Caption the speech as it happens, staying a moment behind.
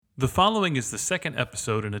The following is the second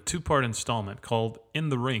episode in a two-part installment called In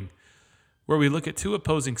the Ring, where we look at two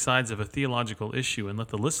opposing sides of a theological issue and let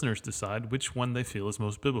the listeners decide which one they feel is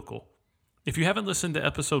most biblical. If you haven't listened to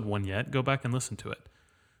episode 1 yet, go back and listen to it.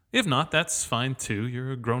 If not, that's fine too.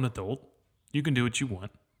 You're a grown adult. You can do what you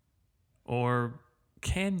want. Or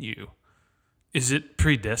can you? Is it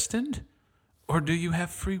predestined? Or do you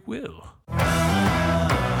have free will?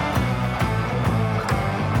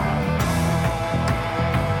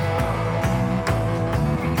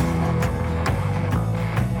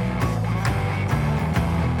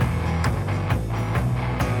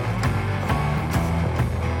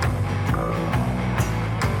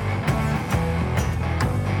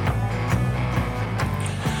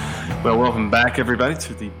 Well, welcome back, everybody,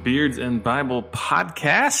 to the Beards and Bible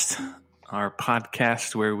podcast, our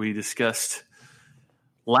podcast where we discussed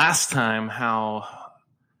last time how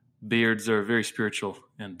beards are very spiritual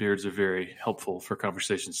and beards are very helpful for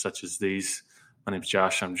conversations such as these. My name's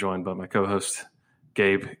Josh. I'm joined by my co-host,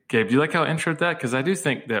 Gabe. Gabe, do you like how I introed that? Because I do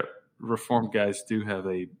think that Reformed guys do have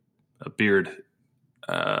a beard.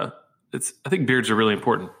 I think beards are really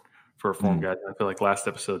important for Reformed guys. I feel like last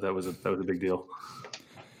episode that was a big deal.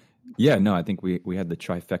 Yeah, no, I think we had the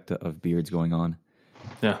trifecta of beards going on.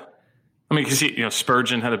 Yeah. I mean, because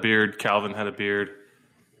Spurgeon had a beard, Calvin had a beard.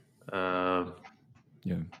 Many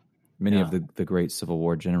of the great Civil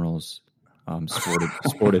War generals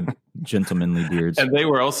sported gentlemanly beards. And they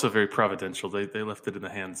were also very providential. They left it in the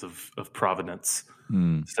hands of providence.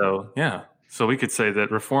 So, yeah. So we could say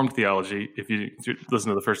that Reformed theology, if you listen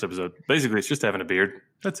to the first episode, basically it's just having a beard.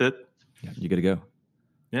 That's it. Yeah, you got to go.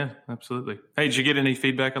 Yeah, absolutely. Hey, did you get any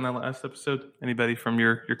feedback on that last episode? Anybody from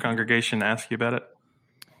your congregation ask you about it?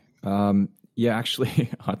 Yeah, actually,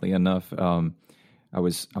 oddly enough, I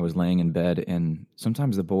was laying in bed, and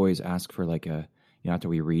sometimes the boys ask for like after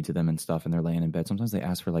we read to them and stuff, and they're laying in bed. Sometimes they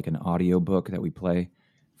ask for like an audio book that we play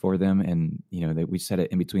for them, and we set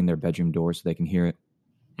it in between their bedroom doors so they can hear it.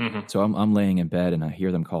 Mm-hmm. So I'm laying in bed, and I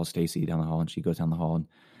hear them call Stacy down the hall, and she goes down the hall, and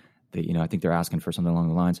they, I think they're asking for something along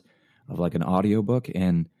the lines of like an audio book,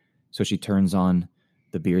 and so she turns on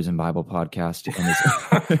the Beards and Bible podcast,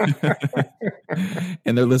 and,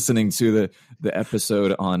 and they're listening to the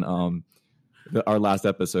episode on our last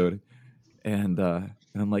episode, and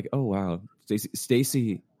I'm like, oh wow,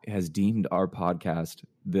 Stacy has deemed our podcast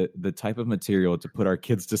the type of material to put our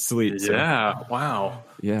kids to sleep. Yeah, wow,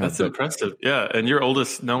 yeah, that's impressive. Yeah, and your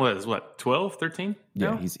oldest Noah is what, 12, 13?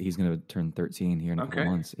 Yeah, he's going to turn 13 here in a couple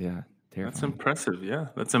months. Yeah. Terrifying. That's impressive. Yeah,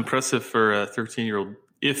 that's impressive for a 13-year-old.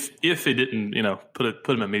 If it didn't, put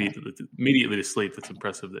him immediately to sleep, that's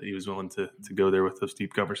impressive that he was willing to go there with those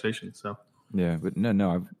deep conversations. So yeah, but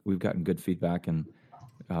no, we've gotten good feedback, and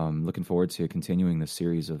looking forward to continuing this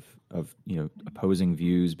series of opposing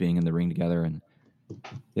views, being in the ring together, and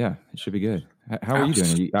yeah, it should be good. How are you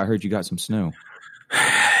doing? I heard you got some snow.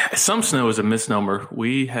 Some snow is a misnomer.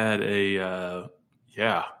 We had a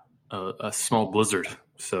small blizzard.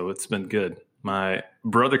 So it's been good. My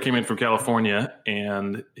brother came in from California,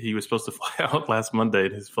 and he was supposed to fly out last Monday,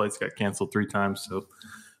 and his flights got canceled 3 times. So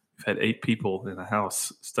we've had 8 people in a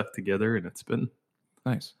house stuck together, and it's been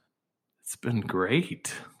nice. It's been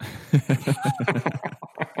great.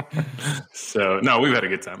 So, no, we've had a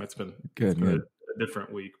good time. It's been good. A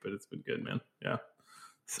different week, but it's been good, man. Yeah.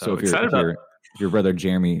 So if your brother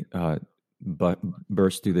Jeremy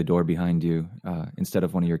burst through the door behind you instead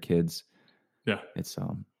of one of your kids, yeah, it's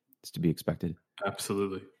to be expected.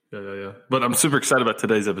 Absolutely. Yeah. But I'm super excited about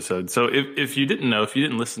today's episode. So if you didn't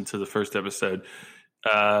listen to the first episode,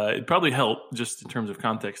 it'd probably help just in terms of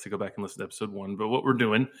context to go back and listen to episode 1. But what we're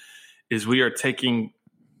doing is we are taking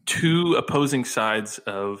 2 opposing sides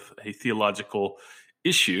of a theological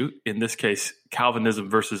issue, in this case, Calvinism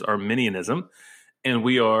versus Arminianism. And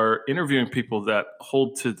we are interviewing people that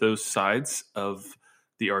hold to those sides of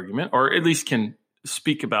the argument, or at least can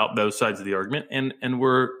speak about those sides of the argument, and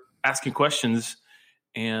we're asking questions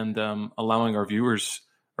and allowing our viewers,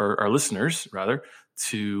 or our listeners rather,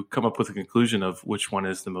 to come up with a conclusion of which one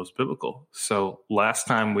is the most biblical. So last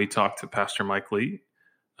time we talked to Pastor Mike Lee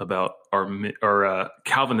about our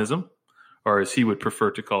Calvinism, or as he would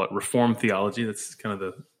prefer to call it, Reformed theology. That's kind of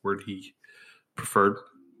the word he preferred.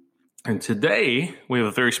 And today we have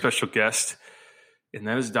a very special guest, and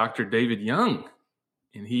that is Dr. David Young,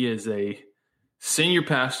 and he is a senior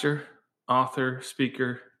pastor, author,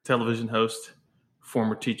 speaker, television host,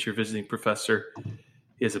 former teacher, visiting professor.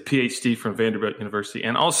 He has a PhD from Vanderbilt University.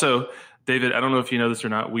 And also, David, I don't know if you know this or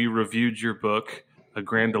not, we reviewed your book, A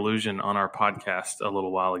Grand Delusion, on our podcast a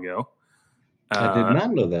little while ago. I did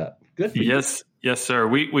not know that. Good for you. Yes. Yes, sir.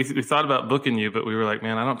 We thought about booking you, but we were like,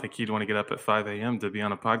 man, I don't think you'd want to get up at 5 a.m. to be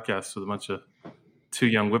on a podcast with a bunch of two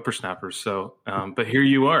young whippersnappers. So, but here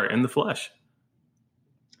you are in the flesh.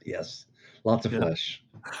 Yes, lots of flesh.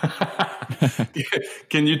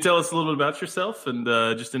 Can you tell us a little bit about yourself and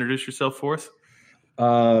just introduce yourself for us?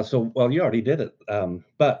 Well, you already did it.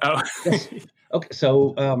 Yes. Okay.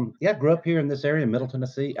 So, grew up here in this area, Middle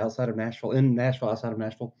Tennessee, outside of Nashville, outside of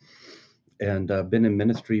Nashville, and been in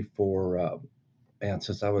ministry for,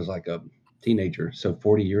 since I was like a teenager, so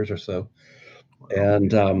 40 years or so.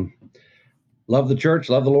 And love the church,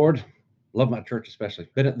 love the Lord, love my church especially.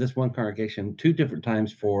 Been at this one congregation 2 different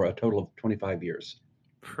times for a total of 25 years.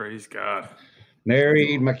 Praise God.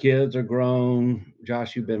 Married, my kids are grown.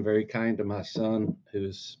 Josh, you've been very kind to my son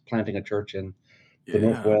who's planting a church in the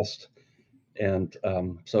Northwest. And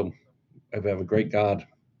so I have a great God.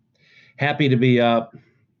 Happy to be up.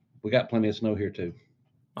 We got plenty of snow here too.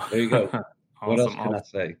 There you go. Awesome, what else can I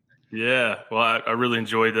say? Yeah. Well, I really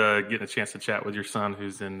enjoyed getting a chance to chat with your son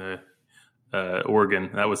who's in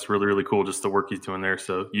Oregon. That was really, really cool, just the work he's doing there.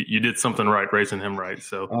 So you did something right, raising him right.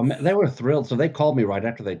 So they were thrilled. So they called me right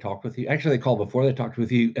after they talked with you. Actually, they called before they talked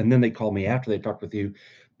with you, and then they called me after they talked with you.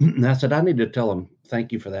 And I said, I need to tell them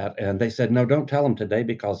thank you for that. And they said, no, don't tell them today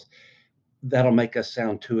because that'll make us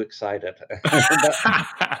sound too excited.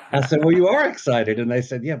 I said, well, you are excited. And they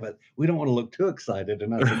said, yeah, but we don't want to look too excited.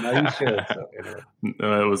 And I said, no, you should. So, anyway.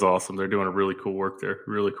 No, it was awesome. They're doing a really cool work there.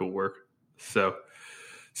 Really cool work. So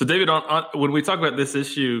David, when we talk about this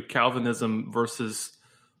issue, Calvinism versus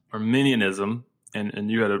Arminianism, and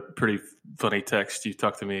you had a pretty funny text. You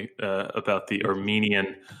talked to me about the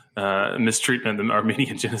Armenian mistreatment, the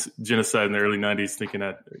Armenian genocide in the early 90s, thinking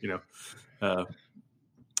that,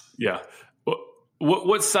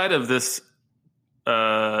 What side of this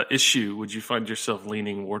issue would you find yourself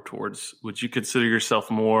leaning more towards? Would you consider yourself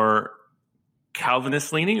more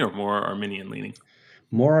Calvinist leaning or more Arminian leaning?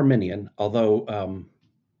 More Arminian, although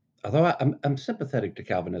I'm sympathetic to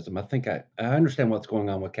Calvinism. I think I understand what's going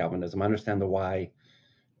on with Calvinism. I understand the why,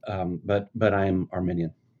 but I'm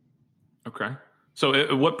Arminian. Okay. So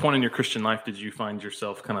at what point in your Christian life did you find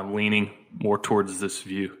yourself kind of leaning more towards this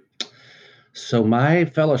view? So my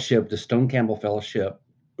fellowship, the Stone Campbell Fellowship,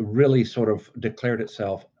 really sort of declared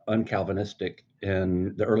itself un-Calvinistic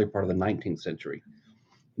in the early part of the 19th century,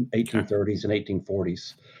 1830s and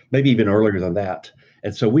 1840s, maybe even earlier than that.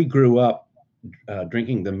 And so we grew up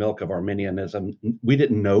drinking the milk of Arminianism. We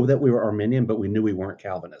didn't know that we were Arminian, but we knew we weren't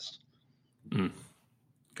Calvinist.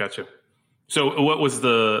 Gotcha. So what was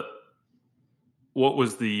the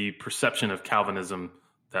perception of Calvinism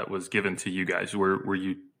that was given to you guys? Were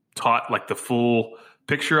you taught like the full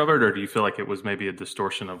picture of it, or do you feel like it was maybe a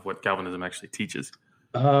distortion of what Calvinism actually teaches?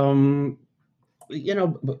 I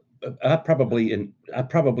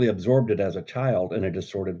probably absorbed it as a child in a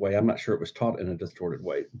distorted way. I'm not sure it was taught in a distorted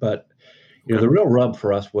way, but the real rub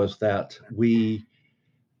for us was that we,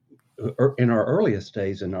 in our earliest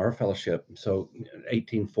days in our fellowship, so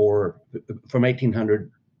 1804, from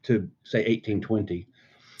 1800 to say 1820.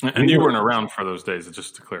 And you weren't around for those days,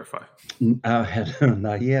 just to clarify. I had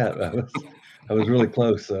not yet. I was really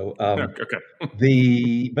close. So, okay.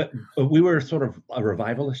 But we were sort of a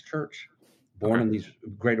revivalist church, born in these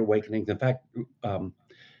great awakenings. In fact,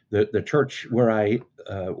 the church where I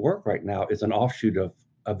work right now is an offshoot of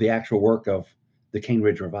the actual work of the Cane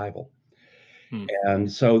Ridge Revival.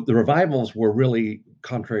 And so the revivals were really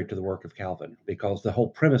contrary to the work of Calvin, because the whole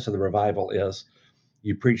premise of the revival is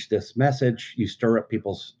you preach this message, you stir up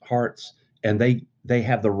people's hearts, and they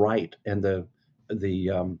have the right and the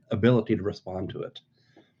ability to respond to it.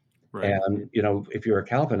 Right. And if you're a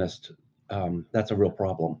Calvinist, that's a real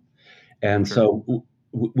problem. And so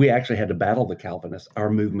we actually had to battle the Calvinists. Our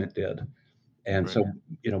movement did, and so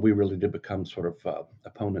we really did become sort of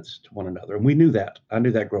opponents to one another, and we knew that. I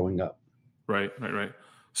knew that growing up. Right.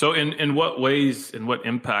 So in what ways and what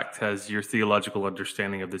impact has your theological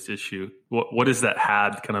understanding of this issue, what has that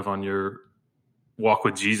had kind of on your walk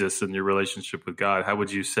with Jesus and your relationship with God? How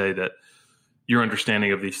would you say that your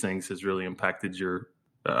understanding of these things has really impacted your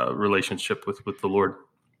relationship with the Lord?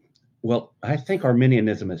 Well, I think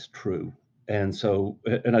Arminianism is true. And so,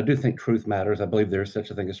 and I do think truth matters. I believe there is such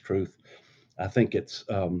a thing as truth. I think it's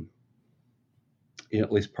at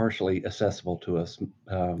least partially accessible to us.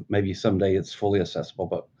 Maybe someday it's fully accessible,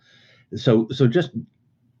 but so just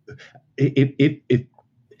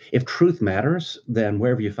if truth matters, then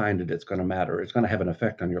wherever you find it, it's going to matter. It's going to have an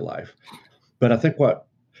effect on your life. But I think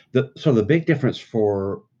the big difference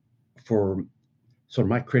for sort of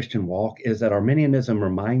my Christian walk is that Arminianism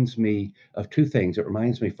reminds me of two things. It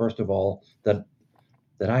reminds me, first of all, that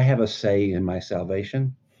I have a say in my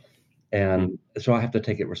salvation. And so I have to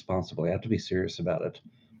take it responsibly. I have to be serious about it.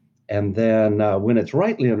 And then when it's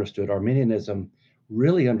rightly understood, Arminianism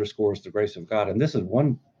really underscores the grace of God. And this is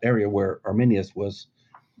one area where Arminius was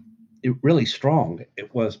really strong.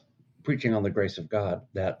 It was preaching on the grace of God,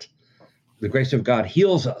 that the grace of God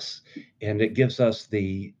heals us, and it gives us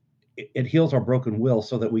it heals our broken will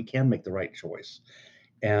so that we can make the right choice.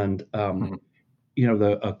 And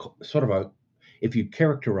if you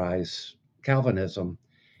characterize Calvinism,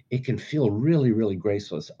 it can feel really, really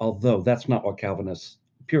graceless. Although that's not what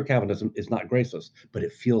pure Calvinism is not graceless, but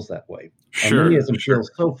it feels that way. Arminianism feels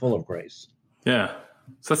so full of grace. Yeah,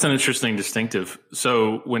 so that's an interesting distinctive.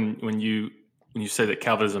 So when you say that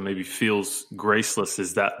Calvinism maybe feels graceless,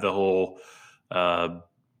 is that the whole,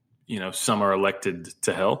 some are elected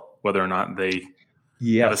to hell, whether or not they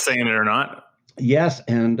have a say in it or not? Yes,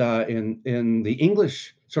 and in the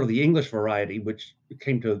English, sort of the English variety, which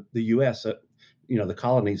came to the U.S., the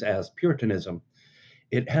colonies as Puritanism,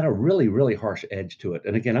 it had a really, really harsh edge to it.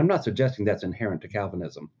 And again, I'm not suggesting that's inherent to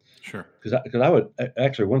Calvinism. Sure. Because I would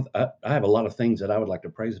actually, I have a lot of things that I would like to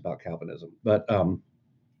praise about Calvinism. But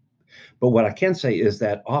what I can say is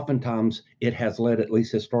that oftentimes it has led, at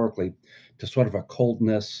least historically, to sort of a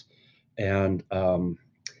coldness and a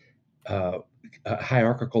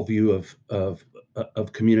hierarchical view of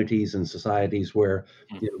communities and societies where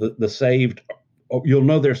the saved, you'll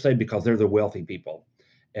know they're saved because they're the wealthy people.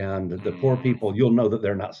 And the poor people, you'll know that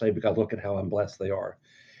they're not saved because look at how unblessed they are.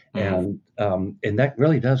 And that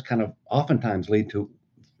really does kind of oftentimes lead to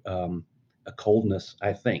a coldness,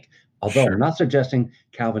 I think. Although I'm not suggesting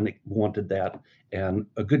Calvin wanted that, and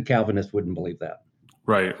a good Calvinist wouldn't believe that.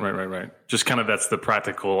 Right. Just kind of that's the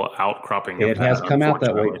practical outcropping. It has come out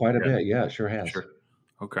that way quite a bit. Yeah, it sure has. Sure.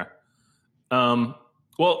 Okay.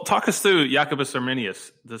 Well, talk us through Jacobus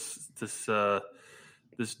Arminius, this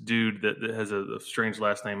dude that has a strange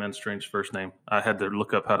last name and strange first name. I had to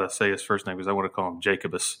look up how to say his first name because I want to call him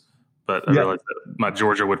Jacobus, but I realized that my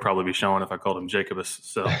Georgia would probably be showing if I called him Jacobus.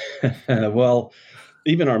 So, well,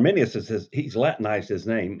 even Arminius he's Latinized his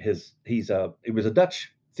name. He was a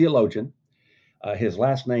Dutch theologian. His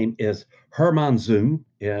last name is Herman Zoom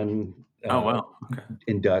in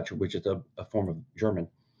Dutch, which is a form of German.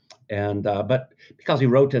 And but because he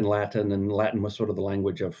wrote in Latin, and Latin was sort of the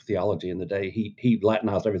language of theology in the day, he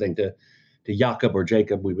Latinized everything to Jacob or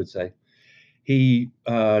Jacob, we would say. He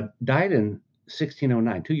died in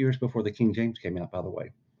 1609, 2 years before the King James came out, by the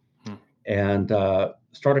way, and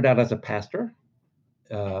started out as a pastor,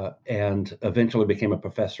 and eventually became a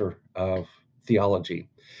professor of theology.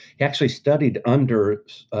 He actually studied under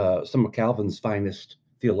some of Calvin's finest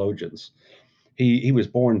theologians. He was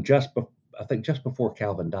born just before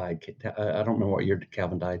Calvin died. I don't know what year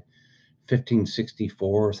Calvin died,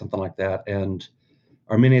 1564 or something like that. And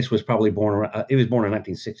Arminius was probably born around, he was born in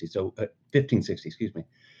 1960, so 1560, excuse me.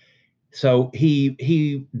 So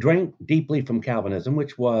he drank deeply from Calvinism,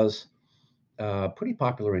 which was pretty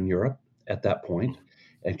popular in Europe at that point.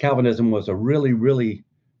 And Calvinism was a really, really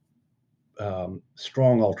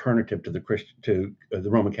strong alternative to the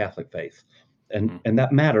Roman Catholic faith. And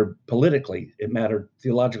that mattered politically. It mattered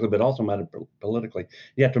theologically, but also mattered politically.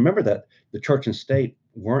 You have to remember that the church and state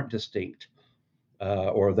weren't distinct,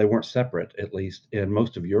 or they weren't separate, at least in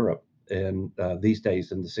most of Europe in these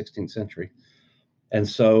days in the 16th century. And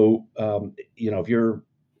so, if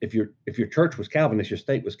your church was Calvinist, your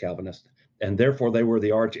state was Calvinist, and therefore they were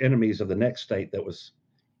the arch enemies of the next state that was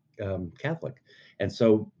Catholic. And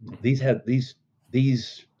so these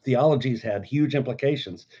theologies had huge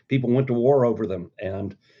implications. People went to war over them,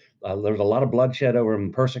 and there was a lot of bloodshed over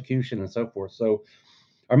them, persecution, and so forth. So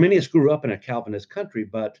Arminius grew up in a Calvinist country,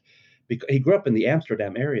 but he grew up in the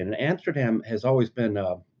Amsterdam area, and Amsterdam has always been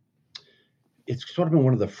it's sort of been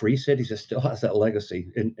one of the free cities. It still has that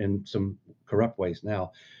legacy in some corrupt ways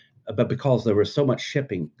now, but because there was so much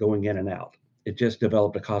shipping going in and out, it just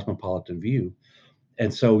developed a cosmopolitan view.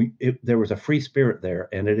 And so there was a free spirit there,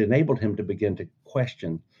 and it enabled him to begin to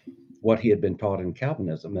question what he had been taught in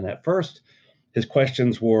Calvinism. And at first, his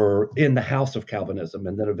questions were in the house of Calvinism,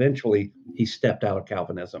 and then eventually he stepped out of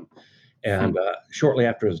Calvinism. And shortly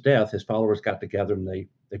after his death, his followers got together and they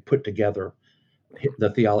put together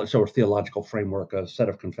the theological framework, a set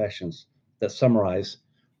of confessions that summarize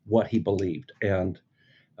what he believed. And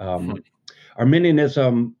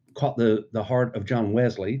Arminianism caught the heart of John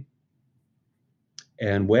Wesley,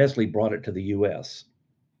 and Wesley brought it to the U.S.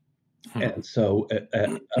 And so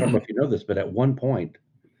I don't know if you know this, but at one point,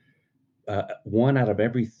 1 out of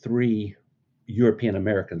every 3 European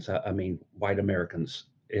Americans, I mean white Americans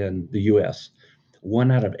in the U.S.,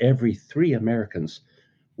 1 out of every 3 Americans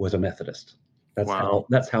was a Methodist.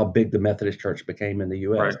 That's how big the Methodist Church became in the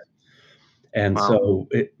U.S. Right. And Wow. so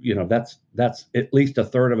that's at least a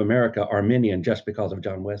third of America Arminian just because of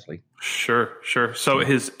John Wesley. Sure. So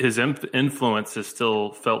his influence is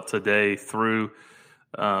still felt today through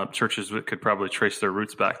churches that could probably trace their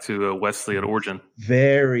roots back to Wesley at origin.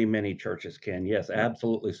 Very many churches can, yes,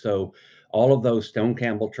 absolutely. So all of those Stone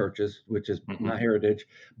Campbell churches, which is my heritage,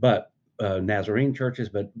 but Nazarene churches,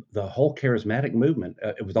 but the whole charismatic movement,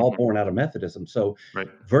 it was all born out of Methodism. So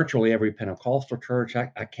virtually every Pentecostal church,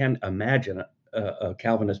 I can't imagine a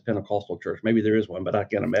Calvinist Pentecostal church. Maybe there is one, but I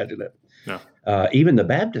can't imagine it. Yeah. Even the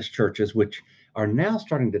Baptist churches, which are now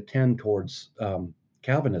starting to tend towards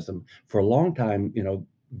Calvinism, for a long time,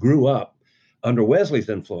 grew up under Wesley's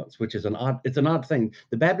influence, which is an odd thing.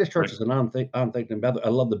 The Baptist church is an odd thing. I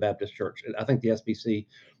love the Baptist church. I think the SBC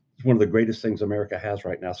is one of the greatest things America has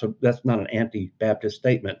right now. So that's not an anti-Baptist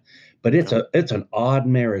statement, but it's an odd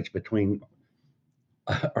marriage between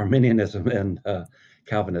Arminianism and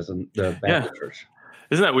Calvinism, the Baptist church.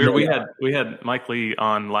 Isn't that weird? We had Mike Lee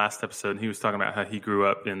on last episode, and he was talking about how he grew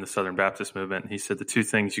up in the Southern Baptist movement. And he said the two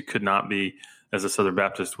things you could not be as a Southern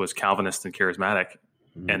Baptist was Calvinist and charismatic.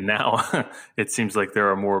 Mm-hmm. And now it seems like there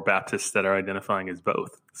are more Baptists that are identifying as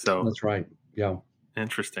both. So that's right. Yeah.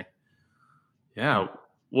 Interesting. Yeah.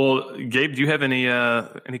 Well, Gabe, do you have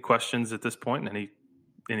any questions at this point?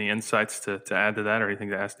 Any insights to add to that, or anything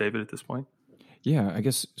to ask David at this point? Yeah, I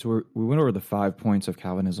guess so. We went over the 5 points of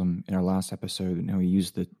Calvinism in our last episode, and we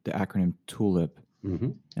used the acronym TULIP. Mm-hmm.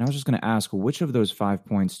 And I was just going to ask, which of those 5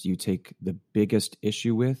 points do you take the biggest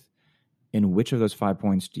issue with, and which of those 5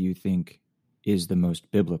 points do you think is the most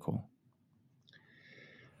biblical?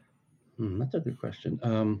 That's a good question.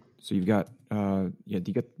 So you've got,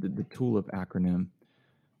 you got the TULIP acronym.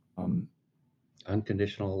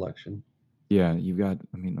 Unconditional election. Yeah, you've got.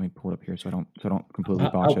 Let me pull it up here so I don't completely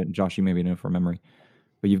botch it. Josh, you maybe know from memory,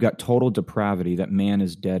 but you've got total depravity, that man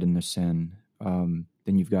is dead in the sin. Then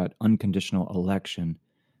you've got unconditional election,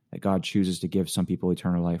 that God chooses to give some people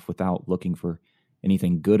eternal life without looking for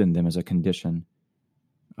anything good in them as a condition.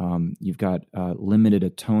 You've got limited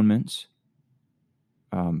atonement.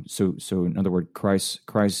 So in other words,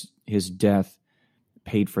 Christ, his death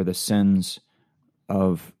paid for the sins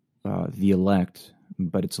of the elect,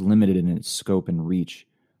 but it's limited in its scope and reach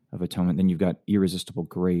of atonement. Then you've got irresistible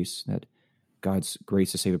grace, that God's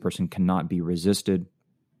grace to save a person cannot be resisted.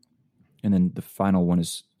 And then the final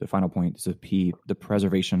point is the P, the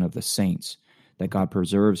preservation of the saints, that God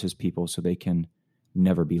preserves his people so they can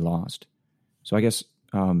never be lost. So I guess,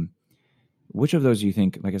 which of those do you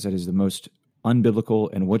think, like I said, is the most unbiblical,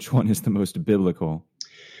 and which one is the most biblical?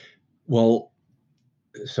 Well,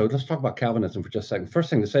 so let's talk about Calvinism for just a second. First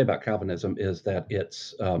thing to say about Calvinism is that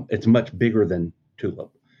it's much bigger than TULIP,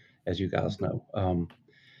 as you guys know.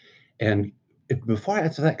 And before I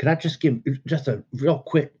answer that, could I just give just a real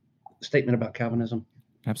quick statement about Calvinism?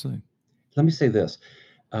 Absolutely. Let me say this.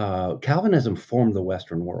 Calvinism formed the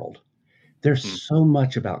Western world. There's so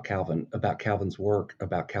much about Calvin, about Calvin's work,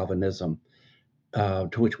 about Calvinism, to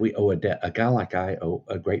which we owe a debt. A guy like I owe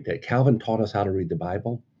a great debt. Calvin taught us how to read the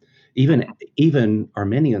Bible. Even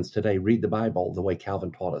Arminians today read the Bible the way Calvin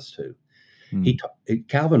taught us to.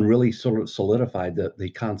 Calvin really sort of solidified the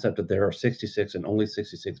concept that there are 66 and only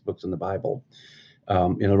 66 books in the Bible.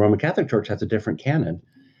 The Roman Catholic Church has a different canon,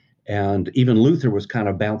 and even Luther was kind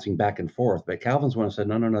of bouncing back and forth. But Calvin's one who said,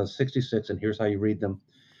 no, 66, and here's how you read them.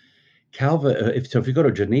 Calvin, if you go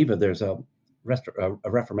to Geneva, there's a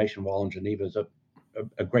Reformation wall in Geneva. Is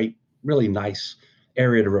a great, really nice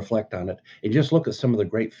area to reflect on it, and just look at some of the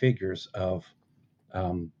great figures of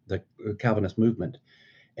the Calvinist movement,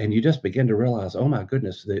 and you just begin to realize, oh my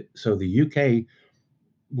goodness, so the UK,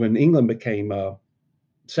 when England became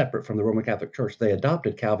separate from the Roman Catholic Church, they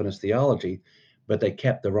adopted Calvinist theology, but they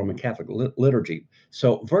kept the Roman Catholic liturgy.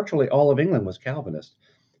 So virtually all of England was Calvinist.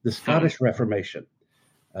 The Scottish Reformation,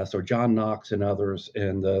 so John Knox and others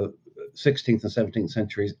in the 16th and 17th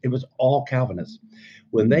centuries, it was all Calvinist.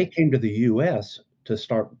 When they came to the U.S. to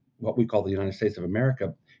start what we call the United States of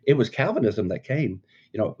America, it was Calvinism that came.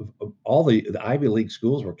 All the Ivy League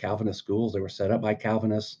schools were Calvinist schools. They were set up by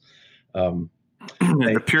Calvinists.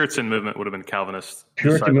 The Puritan movement would have been Calvinist.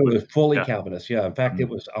 Puritan movement was fully Calvinist. Yeah, in fact, it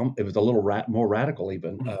was a little more radical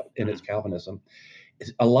even in its Calvinism.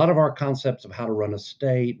 A lot of our concepts of how to run a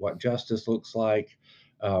state, what justice looks like,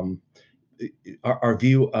 our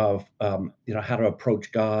view of how to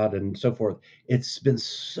approach God and so forth, it's been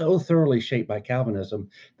so thoroughly shaped by Calvinism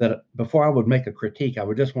that before I would make a critique, I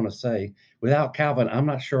would just want to say, without Calvin, I'm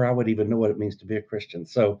not sure I would even know what it means to be a Christian.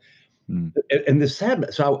 So, and the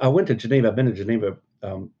sadness. So I went to Geneva. I've been to Geneva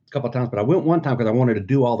a couple of times, but I went one time because I wanted to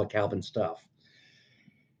do all the Calvin stuff.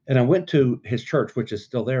 And I went to his church, which is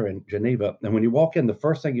still there in Geneva. And when you walk in, the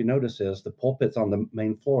first thing you notice is the pulpit's on the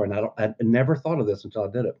main floor. And I never thought of this until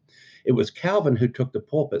I did it. It was Calvin who took the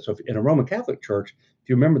pulpit. So if, in a Roman Catholic church, if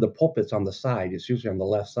you remember, the pulpit's on the side. It's usually on the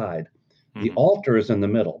left side. The altar is in the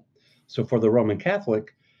middle. So for the Roman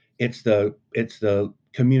Catholic, it's the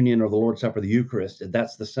communion or the Lord's Supper, the Eucharist.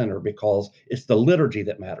 That's the center because it's the liturgy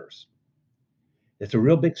that matters. It's a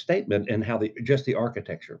real big statement in how just the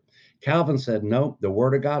architecture. Calvin said, no, the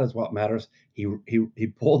Word of God is what matters. He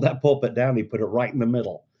pulled that pulpit down. He put it right in the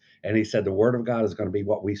middle. And he said, the Word of God is going to be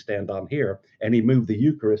what we stand on here. And he moved the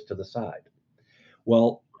Eucharist to the side.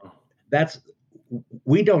 Well,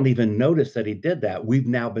 we don't even notice that he did that. We've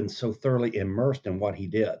now been so thoroughly immersed in what he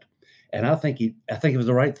did. And I think it was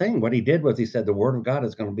the right thing. What he did was he said, the Word of God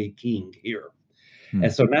is going to be king here.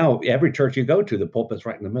 And so now every church you go to, the pulpit's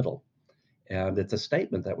right in the middle. And it's a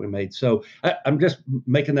statement that we made. So I'm just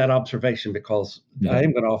making that observation because I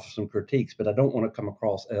am going to offer some critiques, but I don't want to come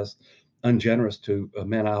across as ungenerous to a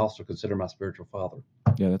man I also consider my spiritual father.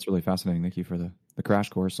 Yeah, that's really fascinating. Thank you for the crash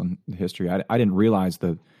course on the history. I didn't realize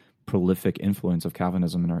the prolific influence of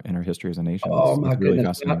Calvinism in our history as a nation. Oh, my really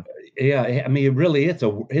goodness. Fascinating. Yeah, I mean, it really is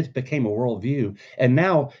it became a worldview. And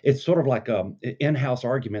now it's sort of like an in-house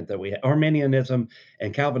argument that we have. Arminianism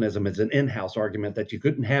and Calvinism is an in-house argument that you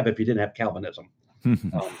couldn't have if you didn't have Calvinism. Very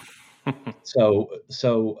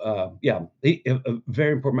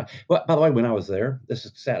important. Well, by the way, when I was there, this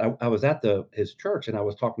is sad. I was at his church and I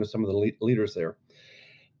was talking to some of the leaders there.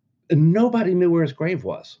 And nobody knew where his grave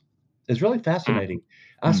was. It's really fascinating.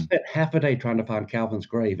 I spent half a day trying to find Calvin's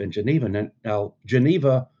grave in Geneva. Now,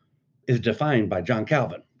 Geneva is defined by John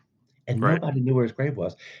Calvin, and nobody knew where his grave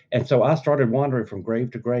was. And so I started wandering from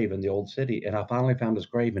grave to grave in the old city, and I finally found his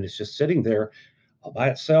grave, and it's just sitting there all by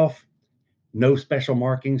itself, no special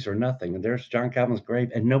markings or nothing. And there's John Calvin's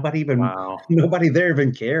grave, and nobody there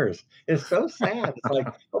even cares. It's so sad. It's like,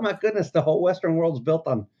 oh my goodness, the whole Western world's built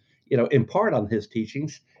on, in part on his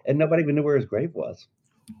teachings, and nobody even knew where his grave was.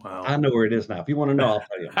 Wow. I know where it is now. If you want to know, I'll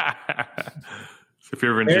tell you. So if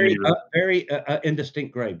you're ever in Geneva, very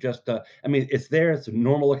indistinct grave. Just, it's there. It's a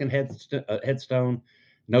normal-looking headstone.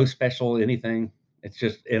 No special anything. It's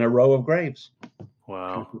just in a row of graves.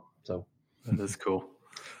 Wow. So that is cool.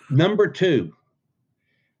 Number 2,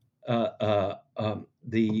 the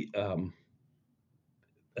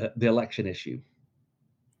election issue,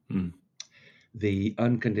 the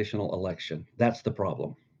unconditional election. That's the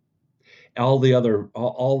problem. All the other,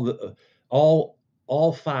 all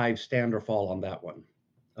 5 stand or fall on that one.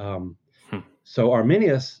 So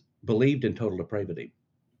Arminius believed in total depravity.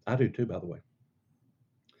 I do too, by the way.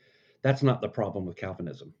 That's not the problem with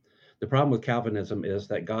Calvinism. The problem with Calvinism is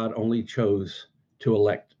that God only chose to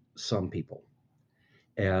elect some people.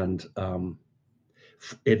 And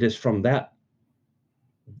it is from that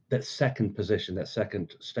second position, that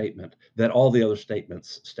second statement, that all the other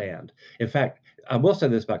statements stand. In fact, I will say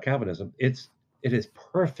this about Calvinism: it is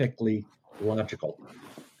perfectly logical,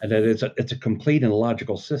 and it's a complete and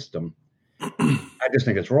logical system. I just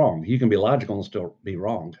think it's wrong. You can be logical and still be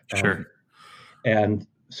wrong. Sure. And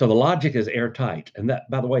so the logic is airtight. And that,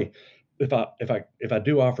 by the way, if I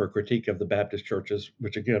do offer a critique of the Baptist churches,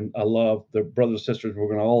 which again I love, the brothers and sisters, we're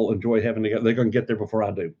going to all enjoy heaven together. They're going to get there before I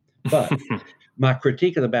do. But my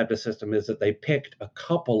critique of the Baptist system is that they picked a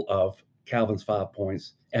couple of Calvin's 5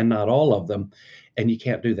 points and not all of them, and you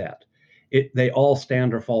can't do that. They all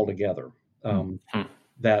stand or fall together.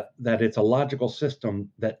 That it's a logical system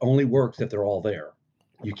that only works if they're all there.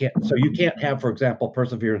 You can't have, for example,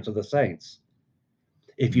 perseverance of the saints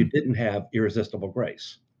if you didn't have irresistible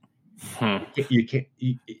grace. You can't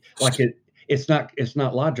it's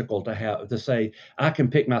not logical to say I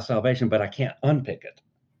can pick my salvation, but I can't unpick it.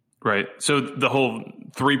 Right. So the whole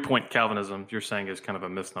 3-point Calvinism you're saying is kind of a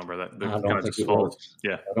misnomer that I don't think it works.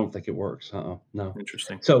 Yeah. I don't think it works. No.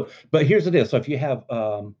 Interesting. So, but here's the deal. So if you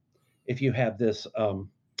have this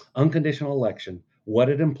unconditional election, what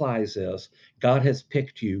it implies is God has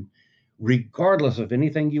picked you regardless of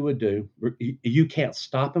anything you would do. You can't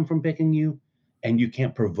stop him from picking you, and you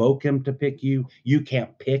can't provoke him to pick you. You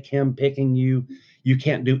can't pick him picking you. You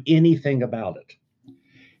can't do anything about it.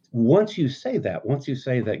 Once you say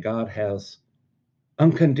that God has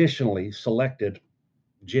unconditionally selected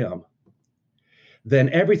Jim, then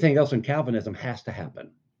everything else in Calvinism has to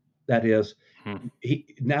happen. That is,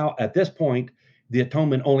 now at this point, the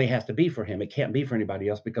atonement only has to be for him. It can't be for anybody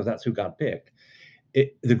else because that's who God picked.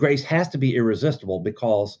 The grace has to be irresistible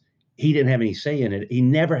because he didn't have any say in it. He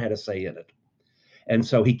never had a say in it. And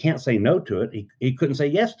so he can't say no to it. He couldn't say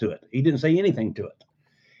yes to it. He didn't say anything to it.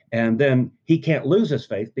 And then he can't lose his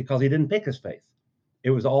faith because he didn't pick his faith. It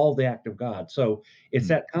was all the act of God. So it's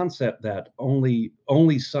that concept that only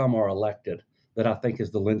some are elected that I think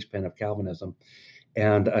is the linchpin of Calvinism,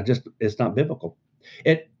 and it's not biblical.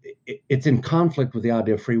 It's in conflict with the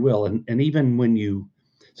idea of free will, and even when you,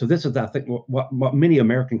 so this is, I think, what many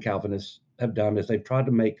American Calvinists have done is they've tried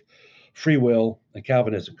to make free will and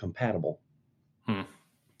Calvinism compatible.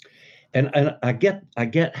 And I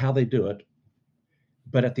get how they do it.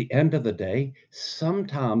 But at the end of the day,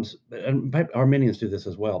 sometimes, and Arminians do this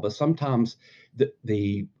as well, but sometimes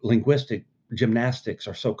the linguistic gymnastics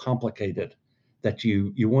are so complicated that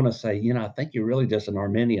you want to say, I think you're really just an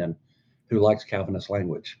Arminian who likes Calvinist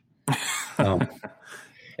language. And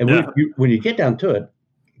when you get down to it,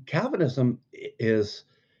 Calvinism is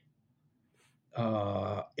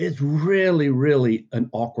really, really an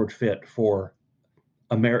awkward fit for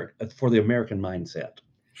the American mindset.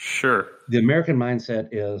 Sure. The American mindset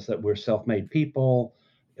is that we're self-made people.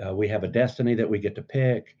 We have a destiny that we get to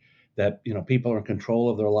pick, that, people are in control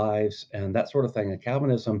of their lives and that sort of thing. And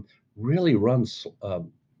Calvinism really runs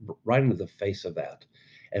right into the face of that.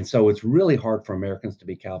 And so it's really hard for Americans to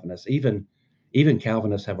be Calvinists. Even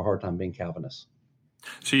Calvinists have a hard time being Calvinists.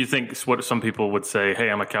 So you think what some people would say, hey,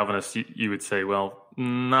 I'm a Calvinist, you would say, well,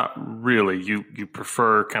 not really. You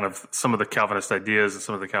prefer kind of some of the Calvinist ideas and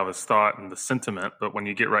some of the Calvinist thought and the sentiment, but when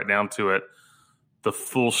you get right down to it, the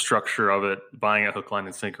full structure of it, buying it hook, line,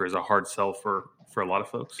 and sinker is a hard sell for a lot of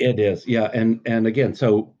folks. It is, yeah. And again,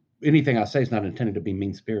 so anything I say is not intended to be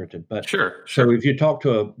mean-spirited, but sure. So if you talk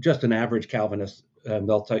to just an average Calvinist,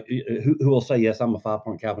 they'll say, who will say, yes, I'm a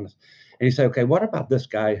 5-point Calvinist. And you say, okay, what about this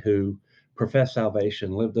guy who professed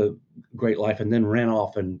salvation, lived a great life, and then ran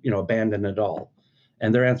off and, abandoned it all?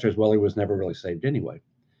 And their answer is, well, he was never really saved anyway.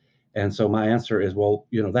 And so my answer is, well,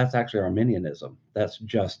 that's actually Arminianism. That's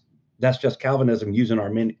just Calvinism using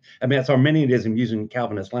that's Arminianism using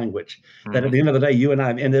Calvinist language. Mm-hmm. That at the end of the day, you and I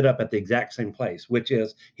have ended up at the exact same place, which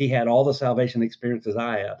is he had all the salvation experiences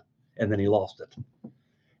I had, and then he lost it.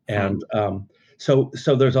 And so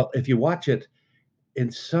there's if you watch it, in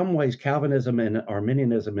some ways, Calvinism and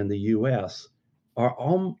Arminianism in the U.S. are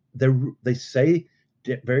they say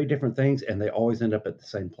very different things, and they always end up at the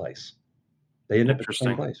same place. They end up at the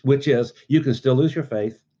same place, which is you can still lose your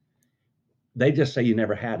faith. They just say you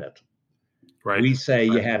never had it. Right. We say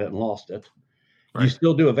you had it and lost it. Right. You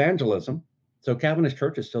still do evangelism. So Calvinist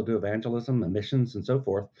churches still do evangelism and missions and so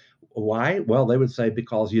forth. Why? Well, they would say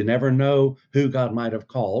because you never know who God might have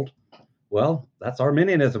called. Well, that's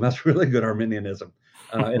Arminianism. That's really good Arminianism.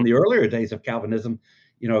 In the earlier days of Calvinism,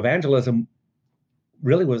 evangelism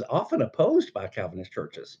really was often opposed by Calvinist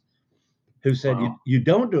churches who said you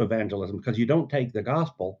don't do evangelism because you don't take the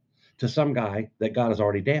gospel to some guy that God has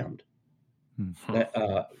already damned.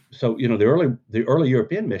 So the early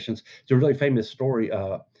European missions. It's a really famous story.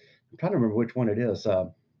 I'm trying to remember which one it is.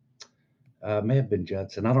 May have been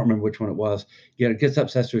Judson. I don't remember which one it was. Gets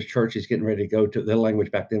upset to his church. He's getting ready to go to, the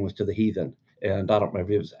language back then was to the heathen. And I don't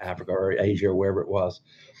remember if it was Africa or Asia or wherever it was.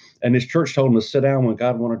 And his church told him to sit down. When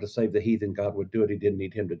God wanted to save the heathen, God would do it. He didn't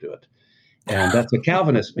need him to do it. And that's a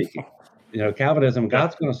Calvinist speaking. Calvinism,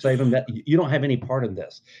 God's going to save him. That you don't have any part in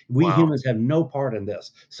this. We humans have no part in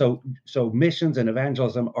this. So missions and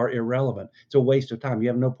evangelism are irrelevant. It's a waste of time. You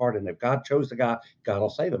have no part in it. If God chose the guy, God will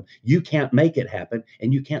save him. You can't make it happen,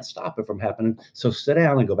 and you can't stop it from happening. So sit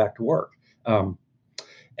down and go back to work.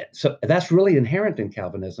 So that's really inherent in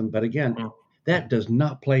Calvinism. But again, that does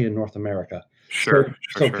not play in North America. Sure.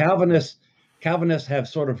 So Calvinists have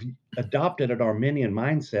sort of adopted an Arminian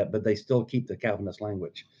mindset, but they still keep the Calvinist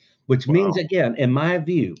language. Which means, again, in my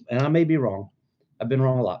view, and I may be wrong, I've been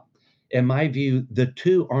wrong a lot. In my view, the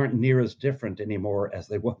two aren't near as different anymore as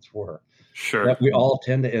they once were. Sure. That we all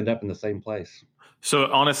tend to end up in the same place. So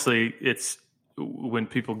honestly, it's when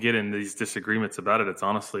people get in these disagreements about it, it's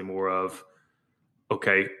honestly more of,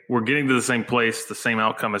 okay, we're getting to the same place, the same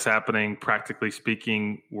outcome is happening. Practically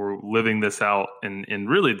speaking, we're living this out in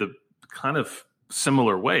really the kind of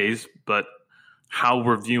similar ways, but how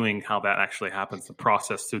we're viewing how that actually happens, the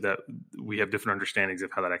process through that, we have different understandings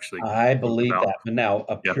of how that actually. I believe that. But now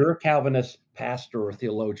a pure Calvinist pastor or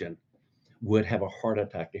theologian would have a heart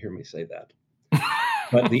attack to hear me say that.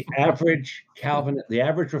 But the average Calvinist, the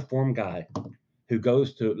average Reformed guy who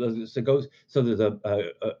goes to, so there's at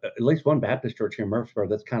least one Baptist church here in Murfreesboro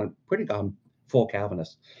that's kind of pretty gone full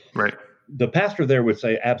Calvinist. Right. The pastor there would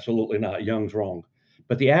say, absolutely not, Young's wrong.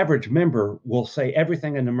 But the average member will say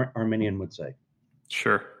everything an Arminian would say.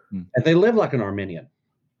 Sure. And they live like an Arminian.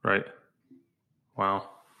 Right. Wow.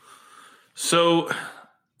 So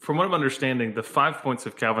from what I'm understanding, the 5 points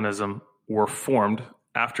of Calvinism were formed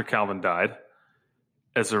after Calvin died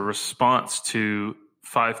as a response to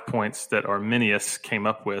 5 points that Arminius came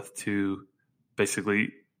up with to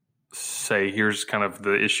basically say, here's kind of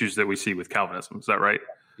the issues that we see with Calvinism. Is that right?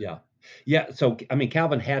 Yeah. Yeah. So, I mean,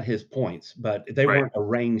 Calvin had his points, but they Right. weren't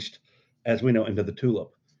arranged, as we know, into the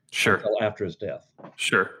tulip Sure. until after his death.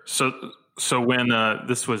 Sure. So when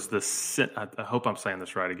this was I hope I'm saying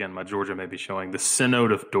this right. Again, my Georgia may be showing the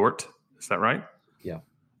Synod of Dort. Is that right? Yeah.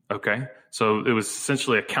 Okay. So it was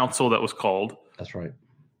essentially a council that was called. That's right.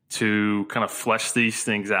 To kind of flesh these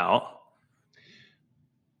things out.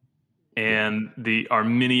 And the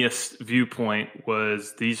Arminius viewpoint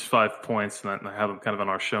was these 5 points, and I have them kind of in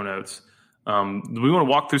our show notes. Do we want to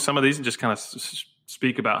walk through some of these and just kind of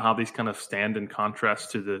speak about how these kind of stand in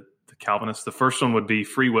contrast to the Calvinists? The first one would be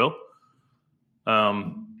free will.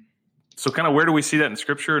 So kind of where do we see that in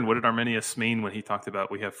Scripture, and what did Arminius mean when he talked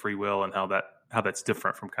about we have free will, and how that's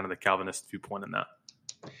different from kind of the Calvinist viewpoint in that?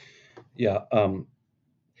 Yeah.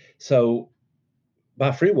 So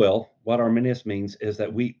by free will, what Arminius means is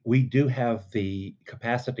that we do have the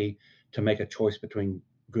capacity to make a choice between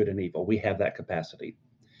good and evil. We have that capacity.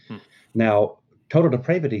 Now, total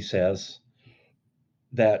depravity says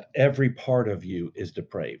that every part of you is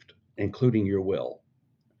depraved, including your will.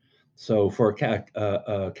 So for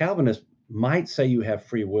a Calvinist might say you have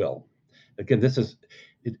free will. Again,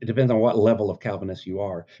 it depends on what level of Calvinist you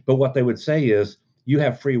are. But what they would say is you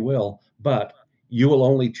have free will, but you will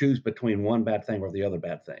only choose between one bad thing or the other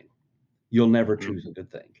bad thing. You'll never choose a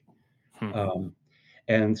good thing.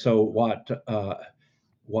 And so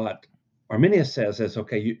what Arminius says is,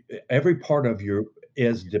 okay, every part of you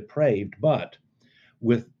is depraved, but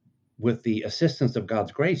with the assistance of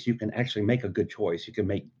God's grace, you can actually make a good choice. You can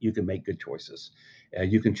make good choices.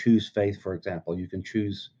 You can choose faith, for example. You can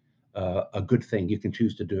choose a good thing. You can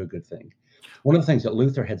choose to do a good thing. One of the things that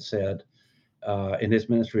Luther had said in his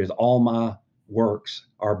ministry is, all my works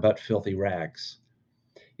are but filthy rags.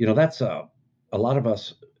 That's a lot of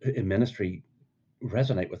us in ministry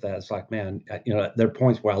resonate with that. It's like, man, there are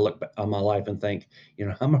points where I look back on my life and think,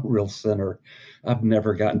 I'm a real sinner. I've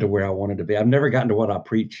never gotten to where I wanted to be. I've never gotten to what I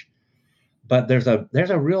preach. But there's a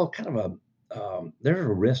real kind of there's a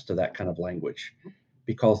risk to that kind of language,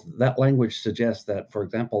 because that language suggests that, for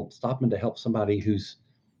example, stopping to help somebody who's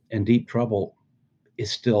in deep trouble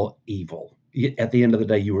is still evil. At the end of the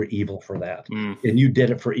day, you were evil for that, and you did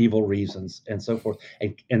it for evil reasons, and so forth.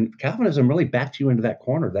 And Calvinism really backs you into that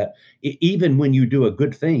corner that even when you do a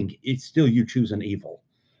good thing, it's still you choose an evil.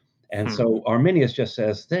 And so Arminius just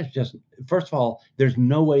says, first of all, there's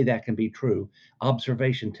no way that can be true.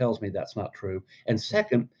 Observation tells me that's not true. And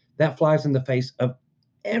second, that flies in the face of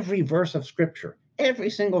every verse of Scripture. Every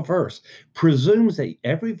single verse presumes that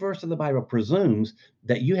every verse of the Bible presumes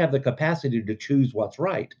that you have the capacity to choose what's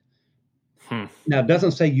right. Now, it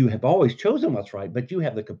doesn't say you have always chosen what's right, but you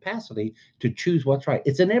have the capacity to choose what's right.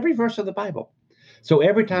 It's in every verse of the Bible. So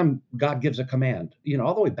every time God gives a command,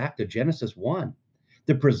 all the way back to Genesis 1,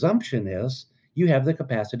 the presumption is you have the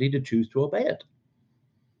capacity to choose to obey it.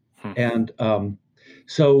 And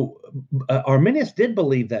so Arminius did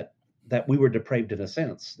believe that we were depraved in a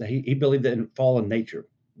sense. He believed that in fallen nature,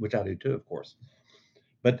 which I do too, of course.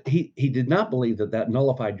 But he did not believe that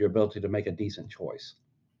nullified your ability to make a decent choice.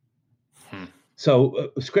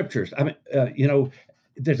 So scriptures,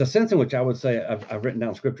 there's a sense in which I would say I've written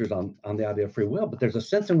down scriptures on the idea of free will, but there's a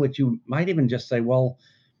sense in which you might even just say, well,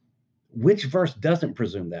 which verse doesn't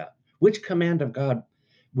presume that? Which command does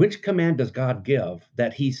God give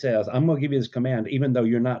that he says, I'm going to give you this command, even though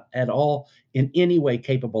you're not at all in any way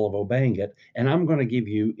capable of obeying it. And I'm going to give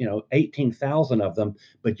you, 18,000 of them,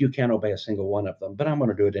 but you can't obey a single one of them, but I'm going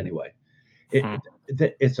to do it anyway.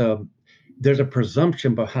 There's a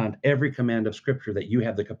presumption behind every command of Scripture that you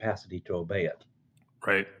have the capacity to obey it.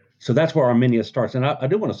 Right. So that's where Arminius starts. And I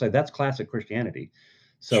do want to say that's classic Christianity.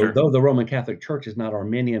 So though the Roman Catholic Church is not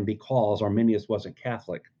Arminian because Arminius wasn't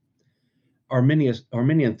Catholic,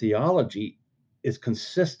 Arminian theology is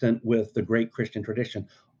consistent with the great Christian tradition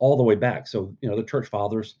all the way back. So, the church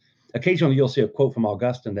fathers, occasionally you'll see a quote from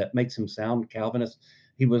Augustine that makes him sound Calvinist.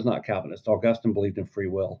 He was not Calvinist. Augustine believed in free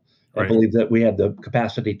will. I believe that we had the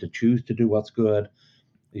capacity to choose to do what's good.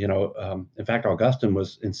 In fact, Augustine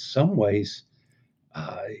was in some ways,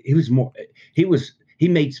 he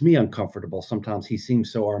makes me uncomfortable. Sometimes he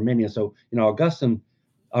seems so Arminian. So, Augustine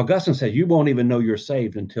says you won't even know you're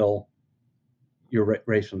saved until you're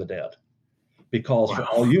raised from the dead, because for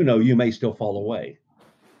all you know, you may still fall away.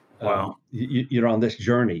 Wow. You're on this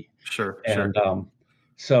journey. Sure.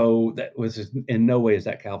 So that was in no way is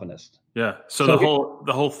that Calvinist. Yeah. So the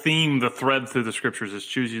whole theme, the thread through the Scriptures is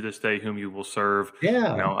choose you this day whom you will serve.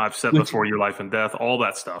 Yeah. I've set before you life and death, all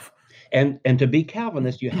that stuff. And to be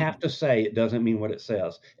Calvinist, you have to say it doesn't mean what it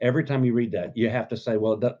says. Every time you read that, you have to say,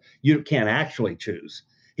 well, you can't actually choose.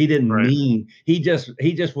 He didn't Right. mean, he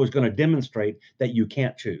just was going to demonstrate that you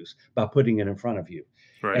can't choose by putting it in front of you.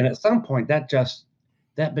 Right. And at some point that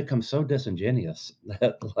becomes so disingenuous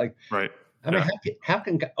that, like, Right. I mean, Yeah. how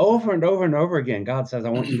can over and over and over again, God says, I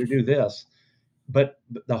want you to do this, but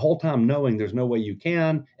the whole time knowing there's no way you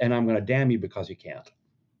can, and I'm going to damn you because you can't.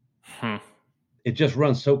 It just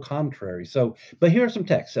runs so contrary. So, but here are some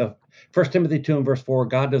texts of 1 Timothy 2 and verse 4,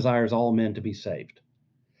 God desires all men to be saved.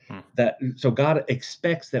 So God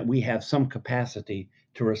expects that we have some capacity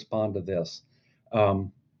to respond to this.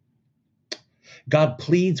 God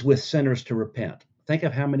pleads with sinners to repent. Think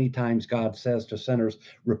of how many times God says to sinners,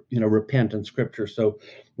 repent in Scripture. So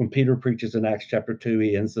when Peter preaches in Acts chapter 2,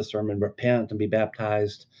 he ends the sermon, repent and be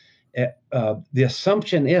baptized. The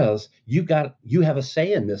assumption is you have a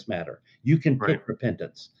say in this matter. You can pick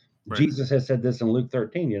repentance. Right. Jesus has said this in Luke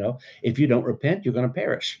 13, if you don't repent, you're going to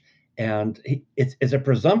perish. And it's a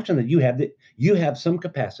presumption that you have some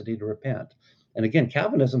capacity to repent. And again,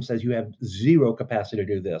 Calvinism says you have zero capacity to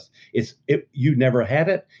do this. You never had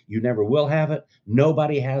it. You never will have it.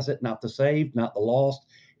 Nobody has it, not the saved, not the lost.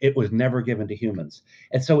 It was never given to humans.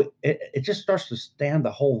 And so it just starts to stand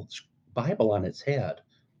the whole Bible on its head.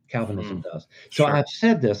 Calvinism does. So I've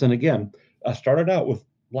said this, and again, I started out with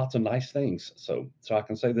lots of nice things, so I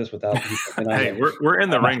can say this without. Hey, we're in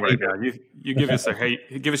the ring right now. You give us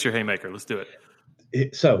give us your haymaker. Let's do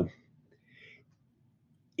it. So,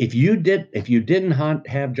 if you didn't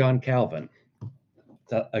have John Calvin,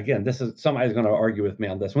 again, this is somebody's going to argue with me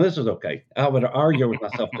on this one. This is okay. I would argue with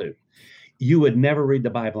myself too. You would never read the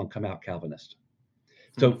Bible and come out Calvinist.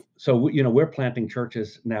 So we're planting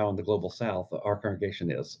churches now in the global South. Our congregation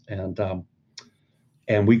is,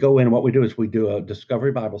 and we go in. And what we do is we do a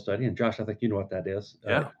discovery Bible study. And Josh, I think you know what that is.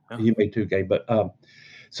 Yeah. You may too, Gabe. But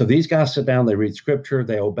so these guys sit down, they read Scripture,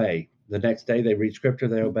 they obey. The next day they read Scripture,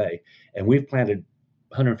 they obey. And we've planted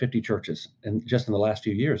 150 churches, and just in the last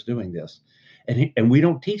few years doing this, and we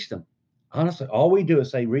don't teach them. Honestly, all we do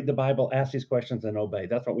is say, read the Bible, ask these questions, and obey.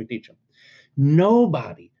 That's what we teach them.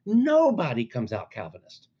 Nobody comes out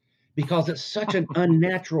Calvinist because it's such an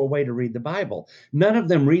unnatural way to read the Bible. None of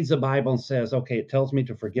them reads the Bible and says, okay, it tells me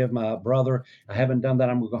to forgive my brother. I haven't done that.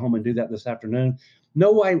 I'm going to go home and do that this afternoon.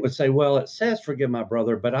 No one would say, well, it says forgive my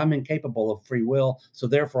brother, but I'm incapable of free will. So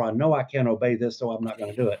therefore I know I can't obey this. So I'm not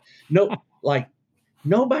going to do it. No,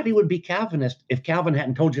 nobody would be Calvinist if Calvin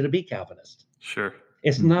hadn't told you to be Calvinist. Sure.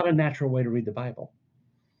 It's not a natural way to read the Bible.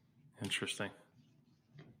 Interesting.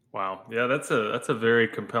 Wow. Yeah, that's a very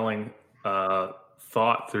compelling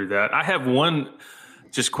thought through that. I have one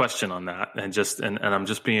just question on that, and I'm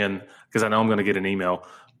just being, because I know I'm going to get an email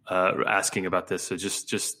asking about this. So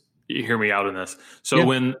just hear me out on this. So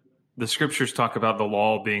when the Scriptures talk about the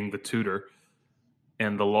law being the tutor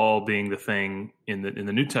and the law being the thing in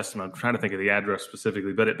the New Testament, I'm trying to think of the address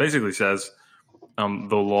specifically, but it basically says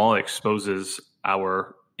the law exposes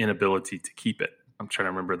our inability to keep it. I'm trying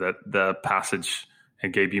to remember the passage.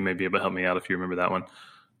 And Gabe, you may be able to help me out if you remember that one.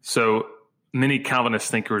 So many Calvinist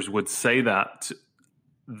thinkers would say that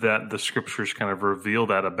the Scriptures kind of reveal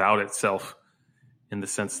that about itself, in the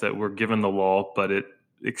sense that we're given the law, but it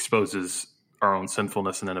exposes our own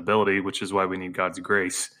sinfulness and inability, which is why we need God's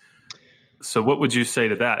grace. So what would you say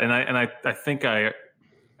to that? And I think I'm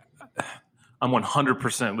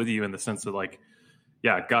 100% with you in the sense that,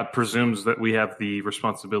 God presumes that we have the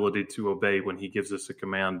responsibility to obey when he gives us a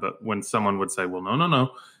command. But when someone would say, well,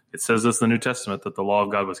 no, it says this in the New Testament that the law of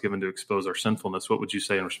God was given to expose our sinfulness. What would you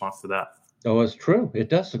say in response to that? Oh, it's true. It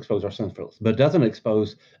does expose our sinfulness, but it doesn't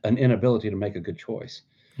expose an inability to make a good choice.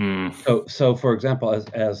 So for example,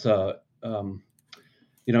 as Paul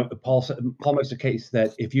makes a case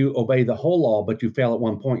that if you obey the whole law, but you fail at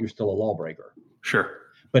one point, you're still a lawbreaker. Sure.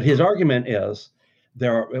 But his argument is,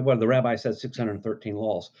 the rabbi says 613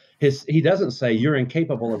 laws. He doesn't say you're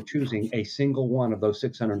incapable of choosing a single one of those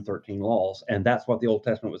 613 laws. And that's what the Old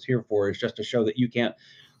Testament was here for, is just to show that you can't.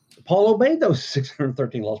 Paul obeyed those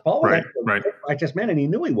 613 laws. Paul was a righteous man, and he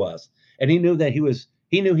knew he was. And he knew that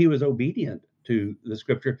he knew he was obedient to the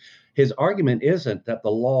Scripture. His argument isn't that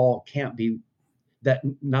the law can't be, that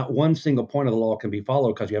not one single point of the law can be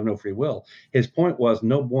followed because you have no free will. His point was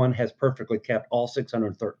no one has perfectly kept all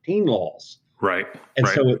 613 laws. Right. And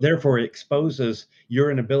so therefore it exposes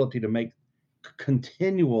your inability to make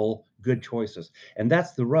continual good choices. And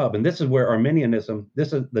that's the rub. And this is where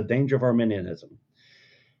this is the danger of Arminianism.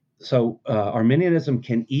 So Arminianism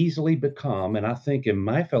can easily become, and I think in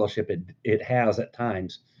my fellowship it has at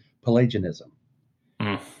times, Pelagianism,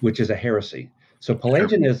 which is a heresy. So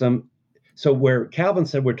Pelagianism So where Calvin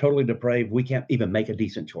said we're totally depraved, we can't even make a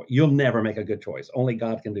decent choice. You'll never make a good choice. Only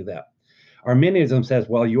God can do that. Arminianism says,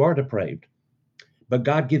 well, you are depraved, but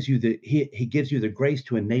God gives you he gives you the grace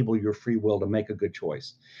to enable your free will to make a good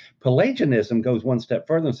choice. Pelagianism goes one step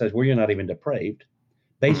further and says, well, you're not even depraved.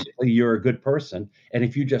 Basically, you're a good person, and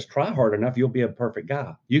if you just try hard enough, you'll be a perfect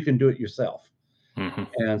guy. You can do it yourself. Mm-hmm.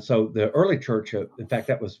 And so the early church, in fact,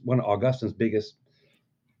 that was one of Augustine's biggest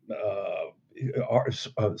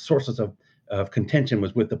sources of contention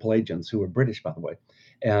was with the Pelagians, who were British, by the way.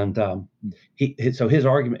 And so his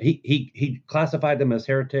argument, he classified them as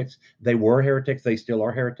heretics. They were heretics. They still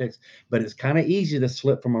are heretics. But it's kind of easy to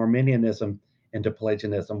slip from Arminianism into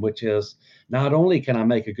Pelagianism, which is not only can I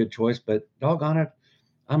make a good choice, but doggone it,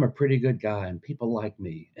 I'm a pretty good guy and people like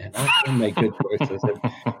me and I can make good choices. And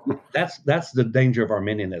that's the danger of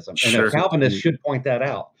Arminianism. And a Calvinist should point that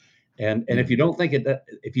out. And if you don't think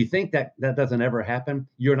if you think that doesn't ever happen,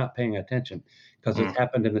 you're not paying attention, because it's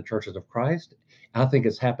happened in the churches of Christ. I think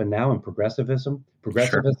it's happened now in progressivism.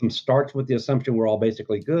 Progressivism starts with the assumption we're all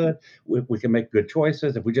basically good. We can make good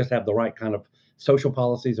choices. If we just have the right kind of social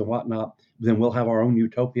policies and whatnot, then we'll have our own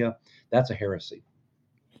utopia. That's a heresy.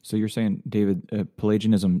 So you're saying, David,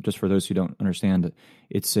 Pelagianism, just for those who don't understand,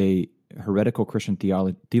 it's a heretical Christian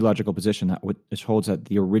theological position that holds that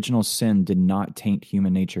the original sin did not taint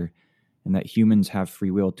human nature, and that humans have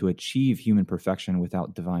free will to achieve human perfection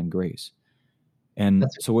without divine grace. And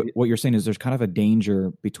so what you're saying is there's kind of a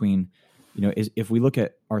danger between, if we look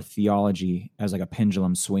at our theology as like a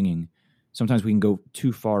pendulum swinging, sometimes we can go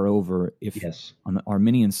too far over on the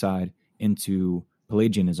Arminian side into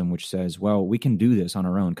Pelagianism, which says, well, we can do this on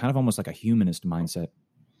our own, kind of almost like a humanist mindset.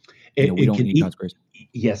 We don't need God's grace.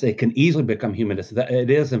 Yes, it can easily become humanist.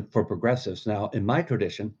 It is for progressives. Now, in my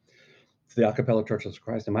tradition, the A Cappella Churches of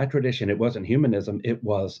Christ, in my tradition, it wasn't humanism. It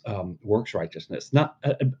was works righteousness. Let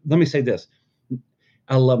me say this.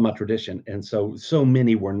 I love my tradition. And so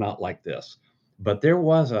many were not like this. But there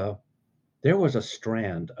was a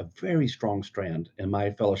strand, a very strong strand in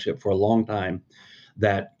my fellowship for a long time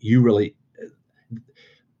that it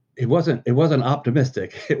wasn't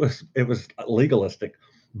optimistic. It was legalistic,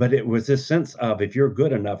 but it was this sense of, if you're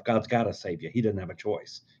good enough, God's got to save you. He didn't have a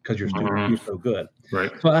choice because you're so good.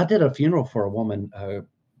 Right. So I did a funeral for a woman.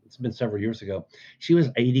 It's been several years ago. She was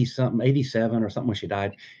 80-something, 87 or something when she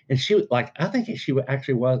died. And she was like, I think she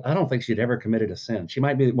actually was. I don't think she'd ever committed a sin. She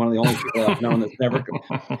might be one of the only people I've known that's never.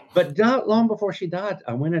 But not long before she died,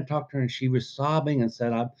 I went and talked to her, and she was sobbing and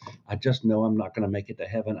said, I just know I'm not going to make it to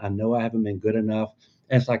heaven. I know I haven't been good enough.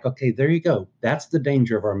 And it's like, okay, there you go. That's the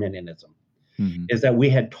danger of Arminianism, is that we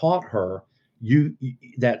had taught her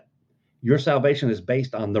that your salvation is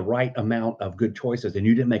based on the right amount of good choices, and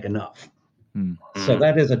you didn't make enough. So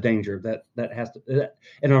that is a danger that has to,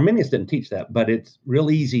 and Arminians didn't teach that, but it's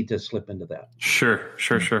real easy to slip into that. Sure.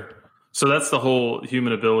 So that's the whole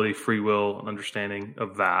human ability, free will, and understanding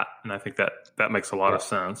of that. And I think that makes a lot of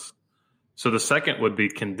sense. So the second would be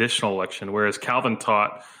conditional election, whereas Calvin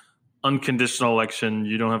taught unconditional election.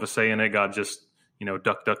 You don't have a say in it. God just,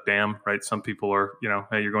 duck, duck, damn, right? Some people are,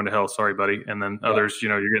 hey, you're going to hell. Sorry, buddy. And then others,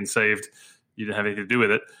 you're getting saved. You didn't have anything to do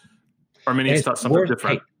with it. Arminians taught something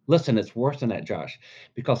different. Hey, listen, it's worse than that, Josh,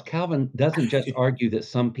 because Calvin doesn't just argue that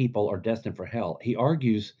some people are destined for hell. He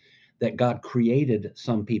argues that God created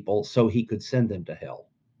some people so he could send them to hell.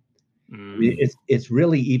 It's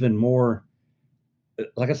really even more,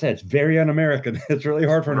 like I said, it's very un-American. It's really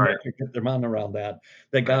hard for an American to get their mind around that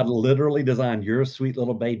God literally designed your sweet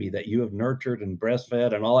little baby that you have nurtured and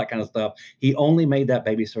breastfed and all that kind of stuff. He only made that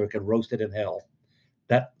baby so he could roast it in hell.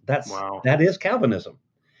 That is Calvinism.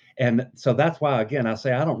 And so that's why, again, I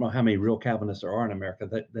say I don't know how many real Calvinists there are in America.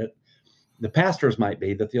 That the pastors might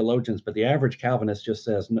be, the theologians, but the average Calvinist just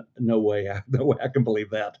says, no way I can believe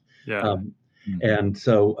that. Yeah. And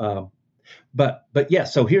so, but yeah.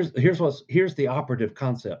 So here's the operative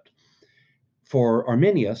concept for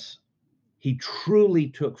Arminius. He truly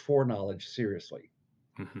took foreknowledge seriously,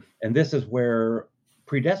 and this is where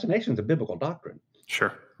predestination is a biblical doctrine.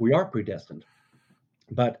 Sure, we are predestined.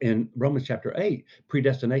 But in Romans chapter 8,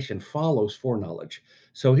 predestination follows foreknowledge.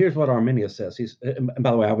 So here's what Arminius says. And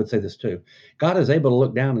by the way, I would say this too. God is able to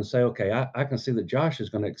look down and say, okay, I can see that Josh is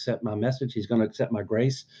going to accept my message. He's going to accept my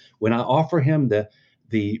grace. When I offer him the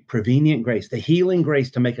prevenient grace, the healing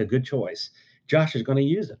grace to make a good choice, Josh is going to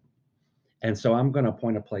use it. And so I'm going to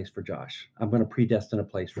appoint a place for Josh. I'm going to predestine a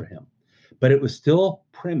place for him. But it was still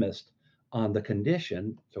premised on the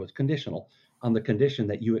condition, so it's conditional, on the condition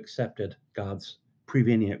that you accepted God's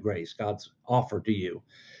prevenient grace, God's offer to you.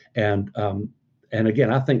 And again,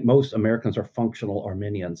 I think most Americans are functional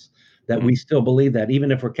Arminians, that we still believe that. Even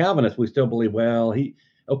if we're Calvinists, we still believe, well,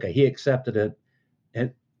 okay, he accepted it,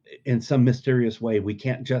 and in some mysterious way, we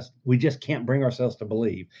just can't bring ourselves to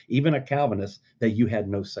believe, even a Calvinist, that you had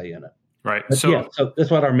no say in it. Right. But so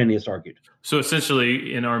that's what Arminius argued. So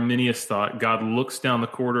essentially, in Arminius thought, God looks down the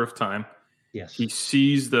corridor of time. Yes. He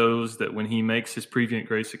sees those that when he makes his prevenient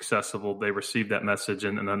grace accessible, they receive that message.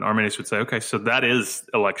 And then Arminius would say, okay, so that is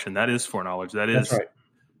election. That is foreknowledge. That's right.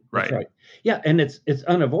 Right. That's right. Yeah. And it's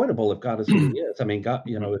unavoidable if God is who he is. I mean, God,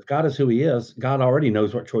 if God is who he is, God already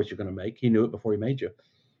knows what choice you're going to make. He knew it before he made you.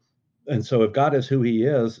 And so if God is who he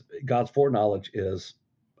is, God's foreknowledge is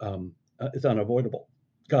unavoidable.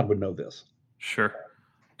 God would know this. Sure.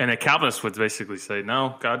 And a Calvinist would basically say,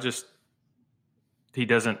 no, God he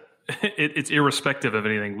doesn't, it's irrespective of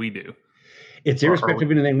anything we do. It's irrespective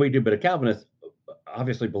of anything we do, but a Calvinist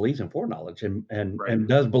obviously believes in foreknowledge and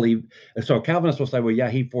does believe. So a Calvinist will say, well, yeah,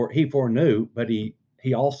 he foreknew, but he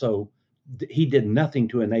did nothing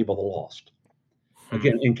to enable the lost.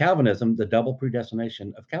 Again, in Calvinism, the double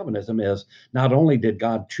predestination of Calvinism is not only did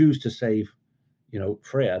God choose to save,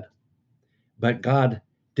 Fred, but God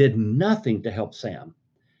did nothing to help Sam.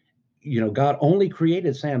 God only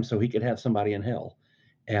created Sam so he could have somebody in hell.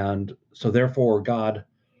 And so therefore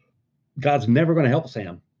God's never going to help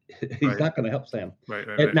Sam. He's not going to help Sam.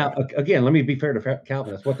 Right. Now, again, let me be fair to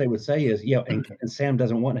Calvinists. What they would say is, and Sam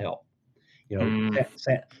doesn't want help.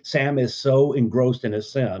 Sam is so engrossed in his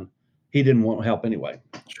sin, he didn't want help anyway.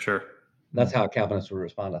 Sure. That's how Calvinists would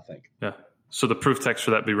respond, I think. Yeah. So the proof text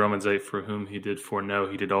for that be Romans 8, for whom he did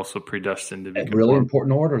foreknow, he did also predestine to be conformed. Really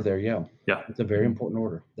important order there, yeah. Yeah. It's a very important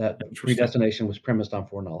order. That predestination was premised on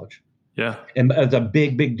foreknowledge. Yeah. And as a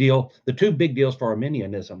big deal, the two big deals for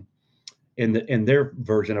Arminianism in their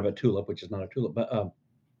version of a tulip, which is not a tulip, but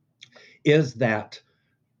is that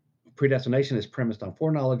predestination is premised on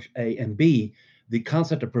foreknowledge, A, and B, the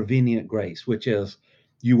concept of prevenient grace, which is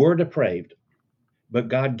you were depraved, but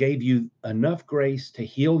God gave you enough grace to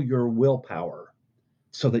heal your willpower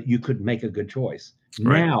so that you could make a good choice.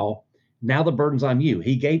 Right. Now the burden's on you.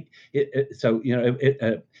 He gave it. So,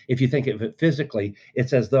 if you think of it physically,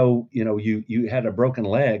 it's as though, you had a broken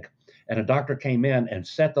leg and a doctor came in and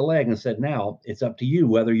set the leg and said, now it's up to you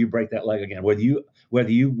whether you break that leg again, whether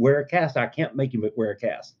you wear a cast. I can't make you wear a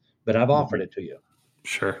cast, but I've offered it to you.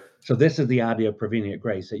 Sure. So this is the idea of prevenient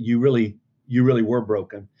grace, that you really were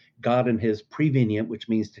broken. God in his prevenient, which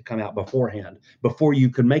means to come out beforehand, before you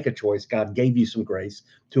could make a choice, God gave you some grace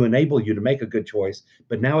to enable you to make a good choice,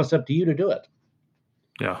 but now it's up to you to do it.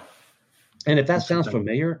 Yeah. And if that sounds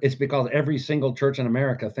familiar, it's because every single church in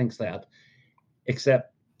America thinks that,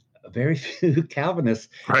 except very few Calvinists.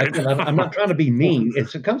 Right. I'm not trying to be mean.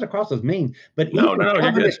 It comes across as mean, but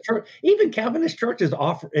even Calvinist churches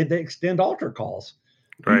they extend altar calls.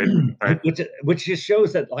 Right. Which just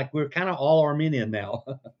shows that we're kind of all Arminian now.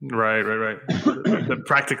 Right. But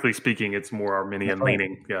practically speaking, it's more Arminian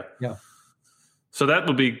leaning. Yeah. Yeah. So that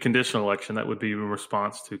would be conditional election. That would be in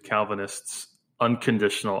response to Calvinists'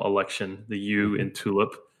 unconditional election, the U in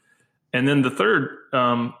tulip. And then the third,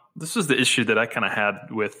 this is the issue that I kind of had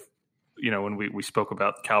with, when we spoke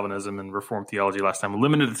about Calvinism and Reformed theology last time,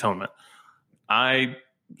 limited atonement. I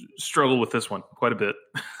struggle with this one quite a bit,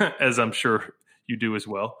 as I'm sure you do as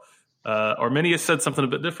well. Arminius said something a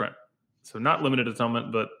bit different. So not limited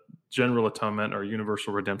atonement, but general atonement or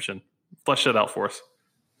universal redemption. Flesh that out for us.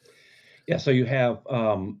 Yeah, so you have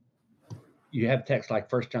texts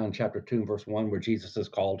like 1 John chapter 2 and verse 1, where Jesus is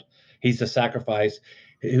called. He's the sacrifice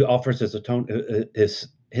who offers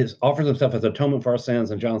offers himself as atonement for our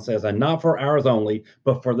sins. And John says, and not for ours only,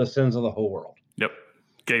 but for the sins of the whole world. Yep.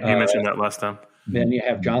 Gabe, you mentioned that last time. Then you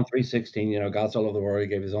have John 3:16, God so loved the world, he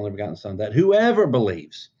gave his only begotten son, that whoever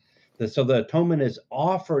believes. So the atonement is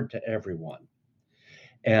offered to everyone.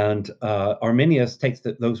 And Arminius takes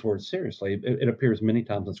those words seriously. It appears many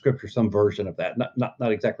times in Scripture, some version of that,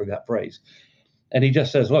 not exactly that phrase. And he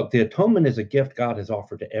just says, look, the atonement is a gift God has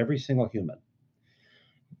offered to every single human.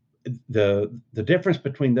 The difference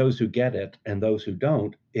between those who get it and those who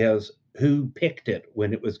don't is who picked it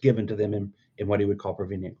when it was given to them in what he would call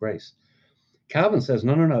prevenient grace. Calvin says,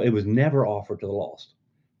 no, it was never offered to the lost.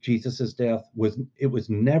 Jesus' death was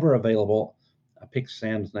never available. I picked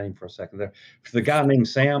Sam's name for a second there. For the guy named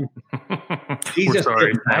Sam, Jesus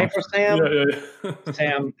didn't die for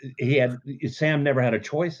Sam. Yeah. Sam never had a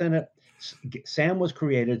choice in it. Sam was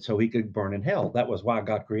created so he could burn in hell. That was why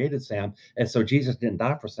God created Sam. And so Jesus didn't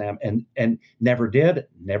die for Sam and never did,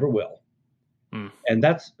 never will. And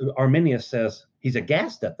that's, Arminius says, he's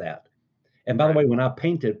aghast at that. And by the way, when I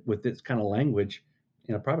paint it with this kind of language,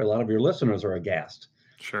 probably a lot of your listeners are aghast.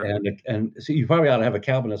 Sure. And so you probably ought to have a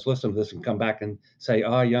Calvinist listen to this and come back and say,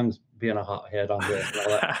 "Oh, Young's being a hothead on this." And all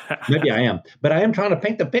that. Maybe I am, but I am trying to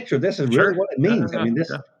paint the picture. This is really what it means. I mean,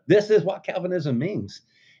 this is what Calvinism means.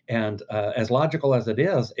 And as logical as it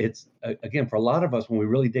is, it's again, for a lot of us, when we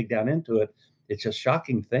really dig down into it, it's a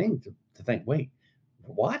shocking thing to think, wait,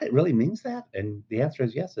 what? It really means that? And the answer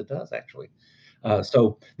is yes, it does actually.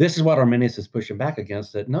 So this is what Arminius is pushing back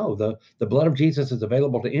against, that no, the blood of Jesus is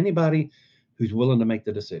available to anybody who's willing to make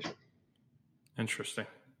the decision. Interesting.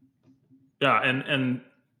 Yeah, and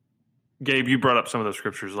Gabe, you brought up some of those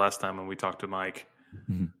scriptures last time when we talked to Mike.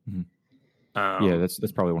 Mm-hmm. Yeah,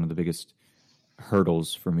 that's probably one of the biggest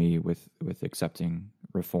hurdles for me with accepting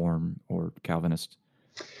Reform or Calvinist.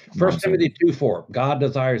 1 Timothy 2:4, God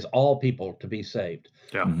desires all people to be saved.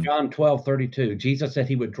 Yeah. Mm-hmm. John 12:32, Jesus said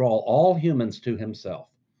he would draw all humans to himself,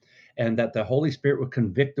 and that the Holy Spirit would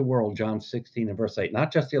convict the world, John 16 and verse 8,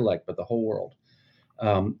 not just the elect, but the whole world.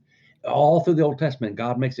 All through the Old Testament,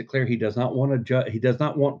 God makes it clear he does not want to judge. He does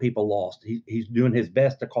not want people lost. He's doing his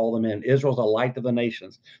best to call them in. Israel's a light to the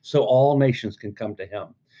nations, so all nations can come to him.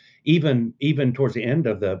 Even towards the end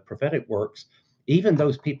of the prophetic works, even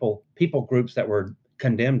those people groups that were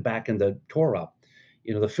condemned back in the Torah,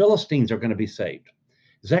 the Philistines are going to be saved.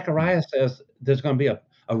 Zechariah says there's going to be a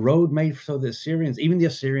road made so the Assyrians, even the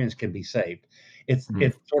Assyrians, can be saved. It's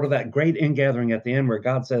sort of that great ingathering at the end where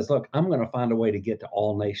God says, look, I'm going to find a way to get to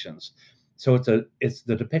all nations. So it's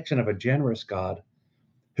the depiction of a generous God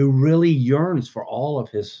who really yearns for all of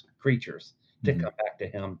his creatures to come back to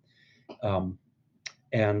him.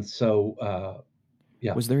 And so,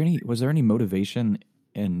 yeah. Was there any motivation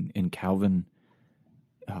in Calvin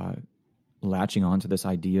latching on to this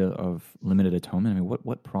idea of limited atonement? I mean,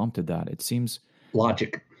 what prompted that? It seems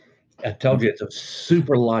logic. I told you it's a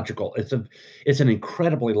super logical. It's an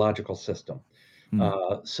incredibly logical system.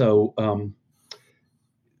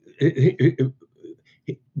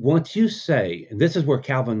 Once you say, and this is where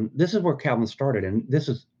Calvin started, and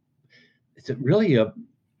it's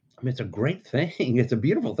a great thing. It's a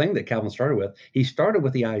beautiful thing that Calvin started with. He started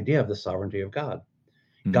with the idea of the sovereignty of God.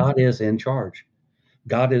 Mm-hmm. God is in charge.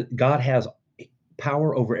 God has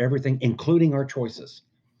power over everything, including our choices.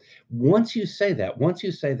 Once you say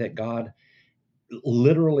that God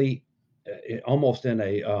literally, almost in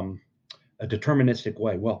a deterministic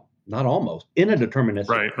way, well, not almost, in a deterministic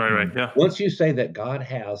way. Right, yeah. Once you say that God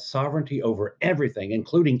has sovereignty over everything,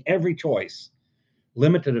 including every choice,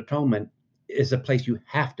 limited atonement is a place you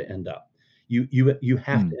have to end up. You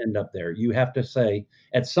have to end up there. You have to say,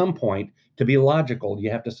 at some point, to be logical, you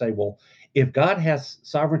have to say, well, if God has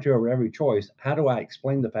sovereignty over every choice, how do I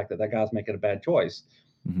explain the fact that God's making a bad choice?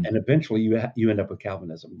 Mm-hmm. And eventually you end up with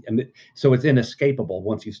Calvinism. And so it's inescapable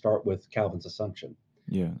once you start with Calvin's assumption.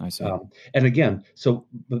 Yeah, I see. And again, so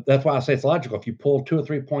that's why I say it's logical. If you pull 2 or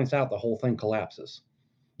 3 points out, the whole thing collapses.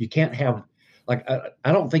 You can't have, I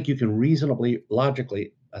don't think you can reasonably,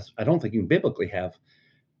 logically, I don't think you can biblically have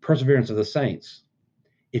perseverance of the saints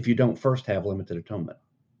if you don't first have limited atonement.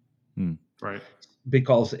 Right.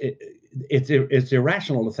 Because it's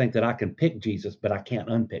irrational to think that I can pick Jesus, but I can't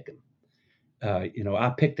unpick him.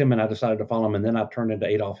 I picked him and I decided to follow him, and then I turned into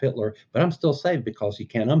Adolf Hitler, but I'm still saved because you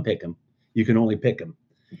can't unpick him. You can only pick him.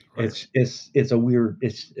 Right. It's a weird,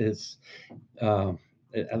 it's a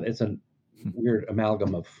weird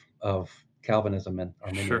amalgam of Calvinism and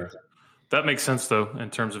Arminianism. Sure. That makes sense, though, in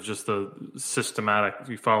terms of just the systematic.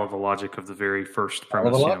 You follow the logic of the very first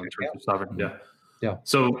premise in terms of sovereignty. Yeah.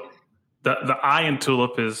 So the eye in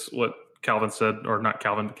tulip is what Calvin said, or not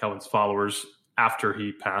Calvin, but Calvin's followers after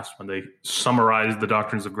he passed, when they summarized the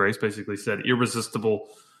doctrines of grace, basically said irresistible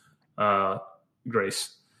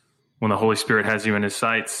grace. When the Holy Spirit has you in his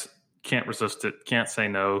sights, can't resist it, can't say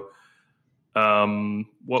no.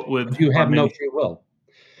 What would you have no free will?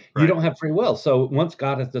 Right. You don't have free will. So once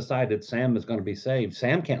God has decided Sam is going to be saved,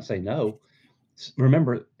 Sam can't say no.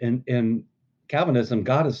 Remember, in Calvinism,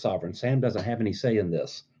 God is sovereign. Sam doesn't have any say in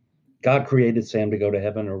this. God created Sam to go to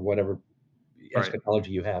heaven, or whatever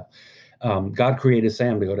eschatology you have. God created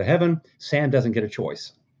Sam to go to heaven. Sam doesn't get a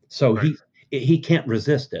choice. So he can't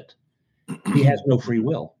resist it. He has no free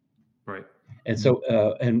will. Right. And so,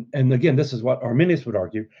 and again, this is what Arminius would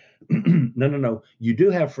argue. No. You do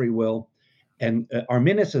have free will. And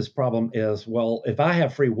Arminius's problem is, well, if I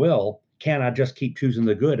have free will, can't I just keep choosing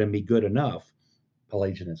the good and be good enough?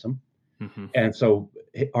 Pelagianism. Mm-hmm. And so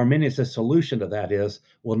Arminius's solution to that is,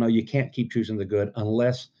 well, no, you can't keep choosing the good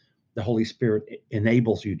unless the Holy Spirit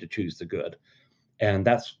enables you to choose the good. And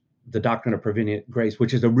that's the doctrine of prevenient grace,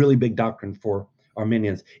 which is a really big doctrine for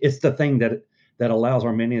Arminians. It's the thing that allows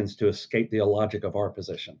Arminians to escape the illogic of our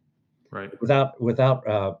position. Right.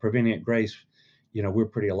 Without prevenient grace, we're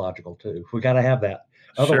pretty illogical too. We got to have that.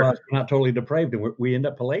 Otherwise, we're not totally depraved, and we end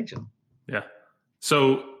up Pelagian. Yeah.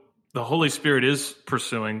 So the Holy Spirit is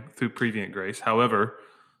pursuing through prevenient grace. However,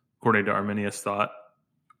 according to Arminius thought,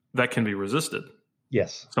 that can be resisted.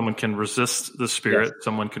 Yes. Someone can resist the Spirit. Yes.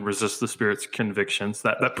 Someone can resist the Spirit's convictions.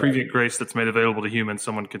 That prevenient grace that's made available to humans,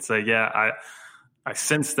 someone could say, yeah, I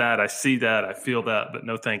sense that, I see that, I feel that, but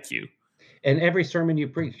no thank you. And every sermon you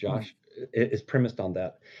preach, Josh, is premised on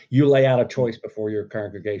that. You lay out a choice before your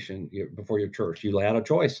congregation, before your church. You lay out a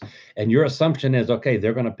choice, and your assumption is, okay,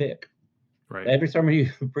 they're going to pick. Right. Every sermon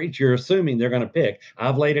you preach, you're assuming they're going to pick.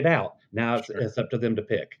 I've laid it out. Now it's up to them to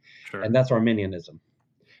pick. Sure. And that's Arminianism.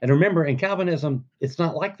 And remember, in Calvinism, it's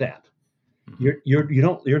not like that. Mm-hmm.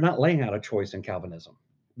 You're not laying out a choice in Calvinism,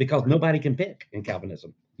 because nobody can pick in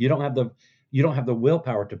Calvinism. You don't have the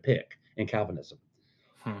willpower to pick in Calvinism.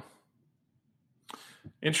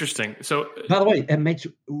 Interesting. So, by the way, it makes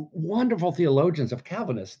wonderful theologians of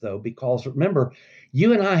Calvinists, though, because remember,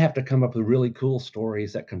 you and I have to come up with really cool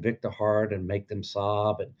stories that convict the heart and make them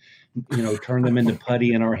sob, and turn them into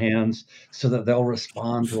putty in our hands, so that they'll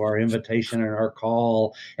respond to our invitation and our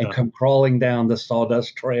call and come crawling down the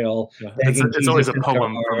sawdust trail. Yeah. It's always a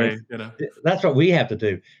poem for me. That's what we have to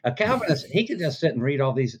do. A Calvinist, he can just sit and read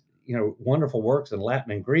all these wonderful works in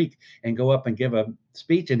Latin and Greek and go up and give a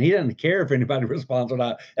speech, and he doesn't care if anybody responds or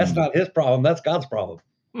not. That's not his problem. That's God's problem.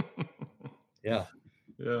 Yeah.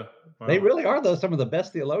 Yeah. Wow. They really are, though, some of the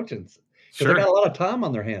best theologians. Sure. They got a lot of time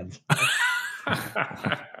on their hands.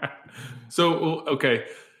 So, okay.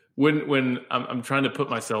 When I'm trying to put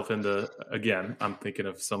myself into, again, I'm thinking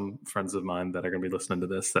of some friends of mine that are going to be listening to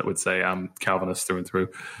this that would say I'm Calvinist through and through.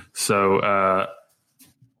 So,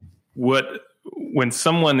 when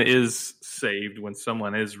someone is saved, when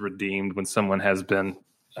someone is redeemed, when someone has been,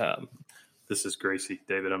 this is Gracie.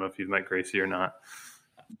 David, I don't know if you've met Gracie or not.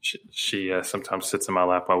 She sometimes sits in my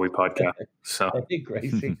lap while we podcast. So, hey,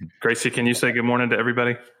 Gracie. Gracie, can you say good morning to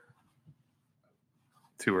everybody?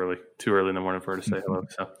 Too early in the morning for her to say hello.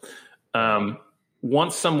 So,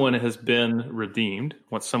 once someone has been redeemed,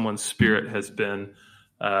 once someone's spirit has been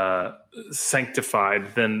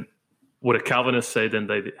sanctified, then would a Calvinist say then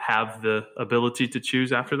they have the ability to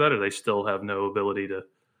choose after that, or they still have no ability to?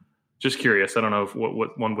 Just curious. I don't know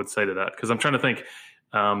what one would say to that, because I'm trying to think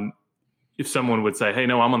if someone would say, hey,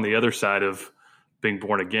 no, I'm on the other side of being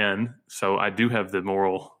born again, so I do have the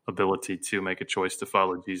moral ability to make a choice to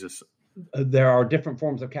follow Jesus. There are different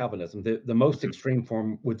forms of Calvinism. The most extreme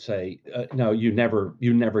form would say, no, you never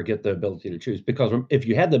get the ability to choose, because if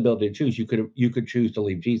you had the ability to choose, you could choose to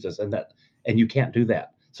leave Jesus, and you can't do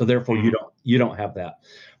that. So therefore, you don't have that.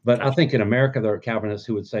 But I think in America there are Calvinists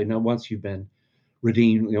who would say, no, once you've been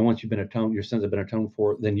redeemed, once you've been atoned, your sins have been atoned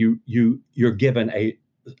for, then you're given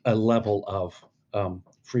a level of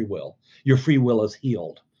free will. Your free will is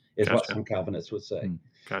healed, is what some Calvinists would say.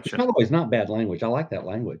 Gotcha. Which, by the way, is not bad language. I like that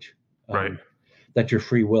language. Right. That your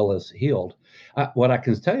free will is healed. What I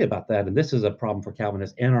can tell you about that, and this is a problem for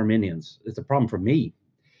Calvinists and Arminians, it's a problem for me,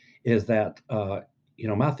 is that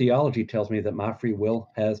my theology tells me that my free will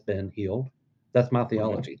has been healed. That's my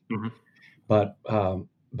theology. Mm-hmm. But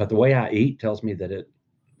the way I eat tells me that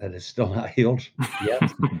it's still not healed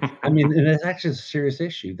yet. I mean, and it's actually a serious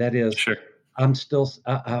issue. That is, sure. I'm still,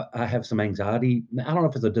 I have some anxiety. I don't know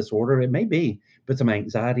if it's a disorder. It may be, but some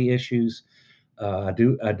anxiety issues. I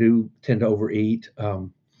do tend to overeat.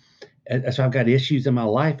 And so I've got issues in my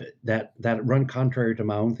life that run contrary to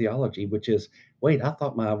my own theology, which is, wait, I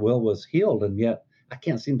thought my will was healed, and yet I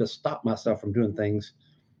can't seem to stop myself from doing things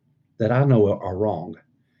that I know are wrong.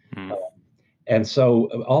 And so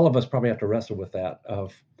all of us probably have to wrestle with that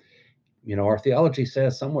of, our theology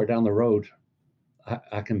says somewhere down the road,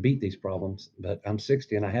 I can beat these problems, but I'm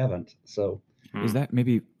 60 and I haven't. So is that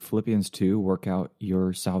maybe Philippians 2, work out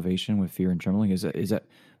your salvation with fear and trembling? Is that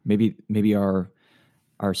maybe our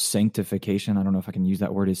sanctification? I don't know if I can use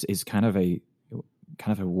that word, is kind of a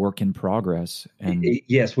work in progress. And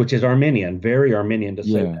yes, which is Arminian, very Arminian to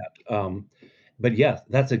say that. But yes,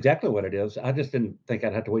 that's exactly what it is. I just didn't think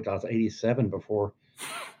I'd have to wait till I was 87 before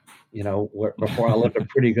I lived a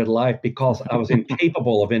pretty good life, because I was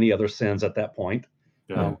incapable of any other sins at that point.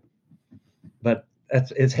 Yeah. But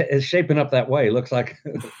it's shaping up that way. Looks like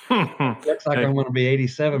I'm going to be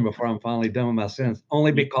 87 before I'm finally done with my sins.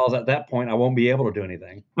 Only because at that point I won't be able to do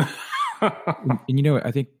anything. And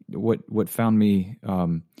I think what found me,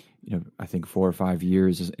 I think 4 or 5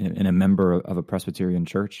 years in a member of a Presbyterian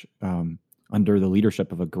church, under the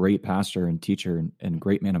leadership of a great pastor and teacher and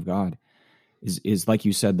great man of God, is like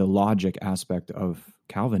you said, the logic aspect of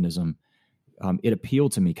Calvinism. It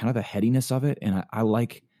appealed to me, kind of the headiness of it, and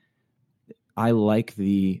I like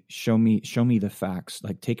the show me the facts,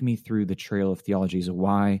 like take me through the trail of theologies of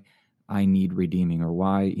why I need redeeming, or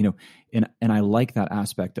why, and I like that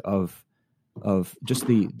aspect of just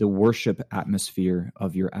the worship atmosphere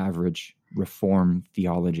of your average Reformed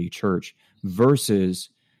theology church versus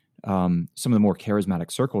some of the more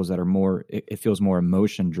charismatic circles that are more, it feels more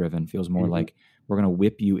emotion driven, feels more like we're going to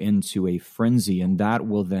whip you into a frenzy, and that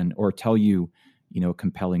will then, or tell you, a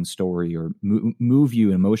compelling story, or move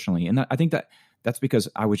you emotionally. And I think that's because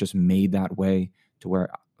I was just made that way, to where,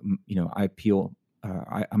 I appeal,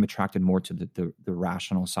 I'm attracted more to the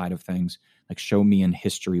rational side of things. Like, show me in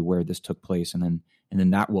history where this took place, and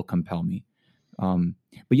then that will compel me.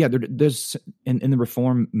 But yeah, there's in the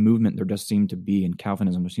Reform movement, there does seem to be, in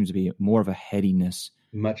Calvinism, there seems to be more of a headiness,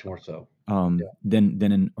 much more so, than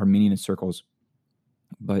in Arminian circles.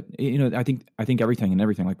 But I think everything,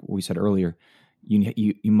 like we said earlier,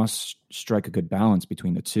 you must strike a good balance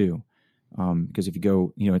between the two, because if you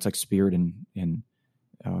go, it's like spirit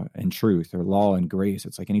and truth, or law and grace.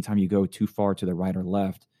 It's like anytime you go too far to the right or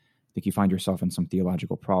left, I think you find yourself in some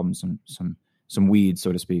theological problems, some weeds,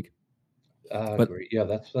 so to speak. But agree. Yeah,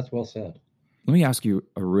 that's well said. Let me ask you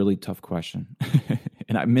a really tough question,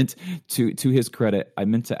 and I meant to his credit, I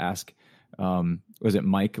meant to ask, was it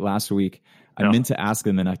Mike last week? I meant to ask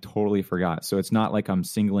him, and I totally forgot. So it's not like I'm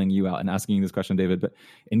singling you out and asking you this question, David. But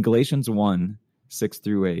in Galatians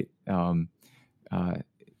 1:6-8,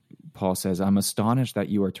 Paul says, "I'm astonished that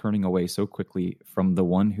you are turning away so quickly from the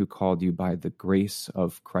one who called you by the grace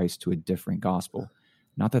of Christ to a different gospel.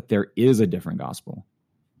 Not that there is a different gospel,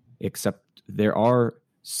 except there are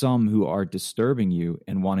some who are disturbing you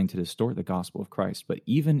and wanting to distort the gospel of Christ. But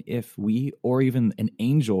even if we, or even an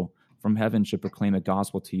angel from heaven, should proclaim a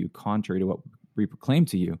gospel to you contrary to what we proclaim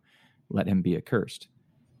to you, let him be accursed."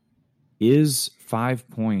 Is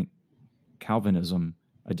 5-point Calvinism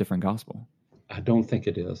a different gospel? I don't think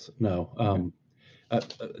it is. No.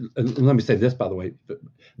 Let me say this, by the way.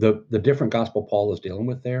 The different gospel Paul is dealing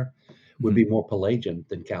with there would be more Pelagian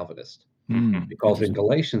than Calvinist. Because in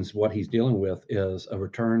Galatians, what he's dealing with is a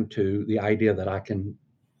return to the idea that I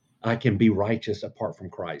can be righteous apart from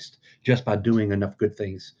Christ just by doing enough good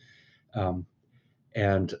things.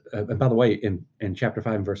 And by the way, in chapter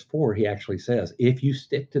 5 and verse 4, he actually says, if you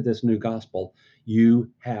stick to this new gospel, you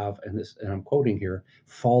have, and I'm quoting here,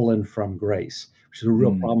 fallen from grace, which is a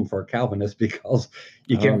real problem for a Calvinist, because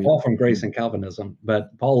you can't fall from grace in Calvinism.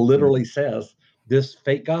 But Paul literally says this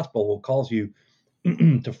fake gospel will cause you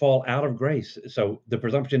to fall out of grace. So the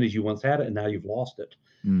presumption is you once had it and now you've lost it.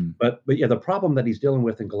 But yeah, the problem that he's dealing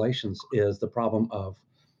with in Galatians is the problem of,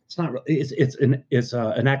 it's not really, it's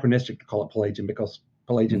anachronistic to call it Pelagian, because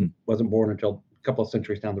Pelagian wasn't born until a couple of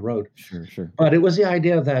centuries down the road. Sure. But it was the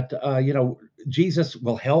idea that Jesus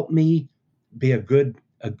will help me be a good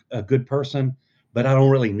person, but I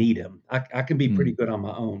don't really need him. I can be pretty good on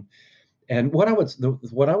my own. And what I would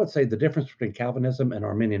say the difference between Calvinism and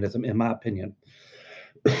Arminianism, in my opinion,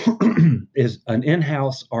 is an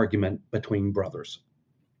in-house argument between brothers.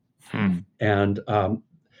 And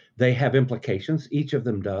they have implications, each of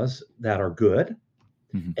them does, that are good.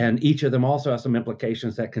 And each of them also has some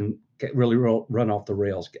implications that can really run off the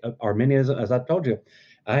rails. Arminianism, as I told you,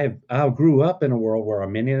 I grew up in a world where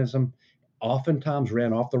Arminianism oftentimes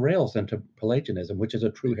ran off the rails into Pelagianism, which is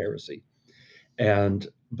a true heresy.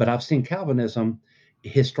 But I've seen Calvinism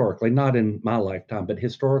historically, not in my lifetime, but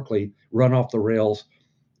historically run off the rails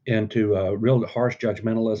into real harsh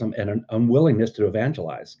judgmentalism and an unwillingness to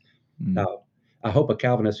evangelize. Now, I hope a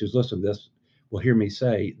Calvinist who's listening to this will hear me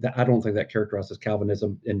say that I don't think that characterizes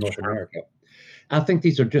Calvinism in North America. I think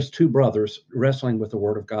these are just two brothers wrestling with the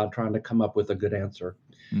Word of God, trying to come up with a good answer.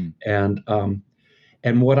 And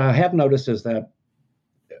what I have noticed is that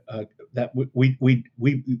we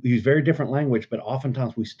use very different language, but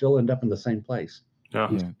oftentimes we still end up in the same place.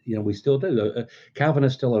 We still do.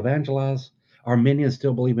 Calvinists still evangelize. Arminians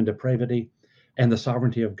still believe in depravity and the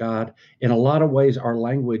sovereignty of God. In a lot of ways, our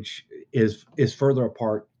language is further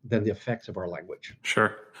apart than the effects of our language.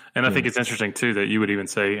 Sure. And I think it's interesting, too, that you would even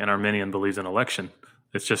say an Arminian believes in election.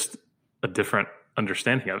 It's just a different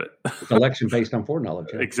understanding of it. It's election based on foreknowledge.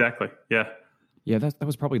 Yeah. Exactly. Yeah. Yeah, that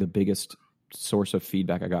was probably the biggest source of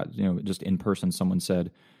feedback I got. Just in person, someone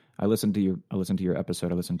said, "I listened to your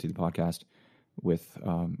episode. I listened to the podcast with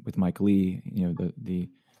Mike Lee.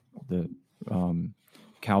 The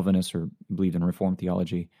Calvinist, or believed in Reformed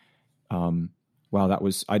theology. Wow,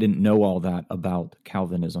 I didn't know all that about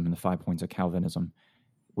Calvinism and the 5 points of Calvinism.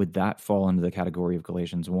 Would that fall into the category of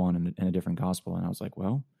Galatians 1 and a different gospel?" And I was like,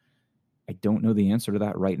 well, I don't know the answer to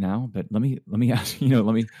that right now, but let me ask,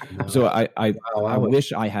 So I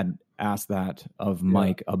wish I had asked that of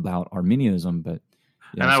Mike about Arminianism, but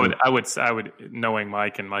and I would, knowing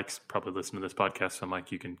Mike, and Mike's probably listening to this podcast, so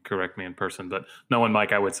Mike, you can correct me in person, but knowing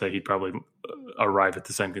Mike, I would say he'd probably arrive at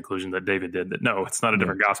the same conclusion that David did, that no, it's not a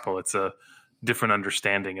different gospel. It's a different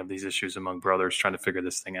understanding of these issues among brothers trying to figure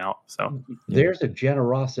this thing out. So there's a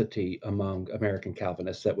generosity among American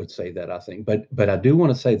Calvinists that would say that, I think, but I do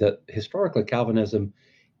want to say that historically Calvinism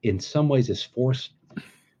in some ways is forced.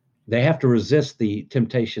 They have to resist the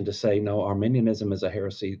temptation to say, no, Arminianism is a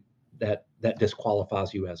heresy that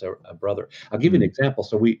disqualifies you as a brother. I'll give you an example.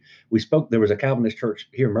 So we spoke, there was a Calvinist church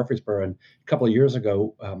here in Murfreesboro, and a couple of years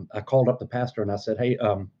ago, I called up the pastor and I said, hey,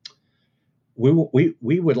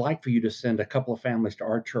 we would like for you to send a couple of families to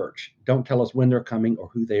our church. Don't tell us when they're coming or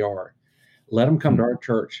who they are. Let them come to our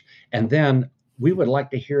church. And then we would like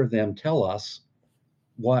to hear them tell us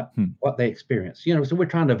what they experience. So we're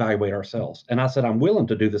trying to evaluate ourselves. And I said, I'm willing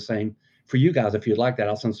to do the same for you guys. If you'd like that,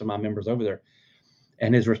 I'll send some of my members over there.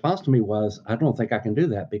 And his response to me was, I don't think I can do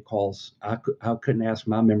that because I couldn't ask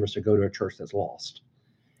my members to go to a church that's lost.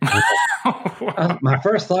 My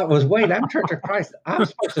first thought was, wait, I'm Church of Christ. I'm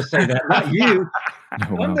supposed to say that, not you.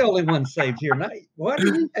 I'm the only one saved here. Not, what do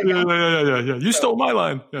you think? Yeah. You stole my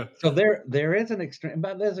line. Yeah. So there is an extreme,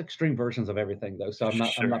 but there's extreme versions of everything, though. So I'm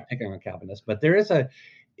not picking on Calvinists, but there is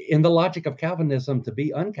in the logic of Calvinism, to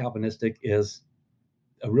be un-Calvinistic is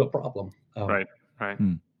a real problem. Right.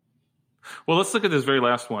 Well, let's look at this very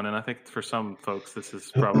last one, and I think for some folks, this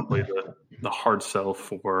is probably the hard sell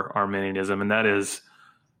for Arminianism, and that is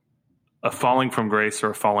a falling from grace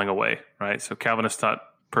or a falling away, right? So Calvinists taught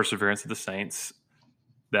perseverance of the saints,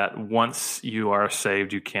 that once you are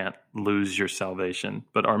saved, you can't lose your salvation.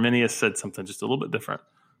 But Arminius said something just a little bit different.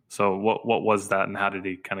 So what was that, and how did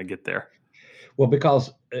he kind of get there? Well,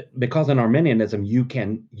 because in Arminianism,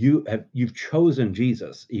 you've chosen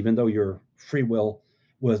Jesus, even though your free will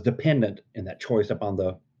was dependent in that choice upon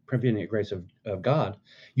the prevenient grace of God,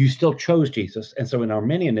 you still chose Jesus. And so in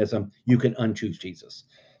Arminianism, you can unchoose Jesus.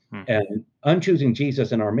 And unchoosing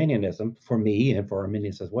Jesus in Arminianism, for me and for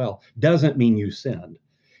Arminians as well, doesn't mean you sinned.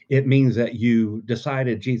 It means that you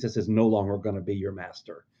decided Jesus is no longer going to be your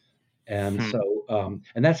master. And so,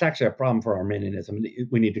 and that's actually a problem for Arminianism.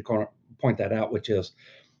 We need to point that out, which is,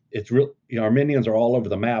 it's real. Arminians are all over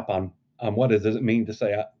the map on what does it mean to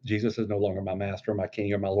say Jesus is no longer my master, my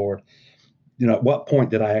king, or my Lord. At what point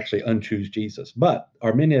did I actually unchoose Jesus? But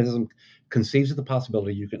Arminianism conceives of the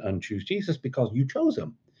possibility you can unchoose Jesus because you chose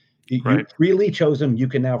him. You freely chose him. You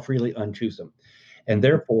can now freely unchoose him. And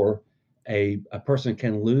therefore, a person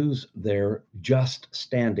can lose their just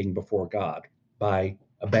standing before God by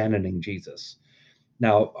abandoning Jesus.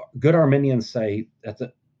 Now, good Arminians say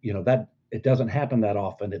that it doesn't happen that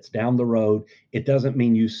often. It's down the road. It doesn't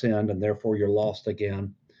mean you sinned and therefore you're lost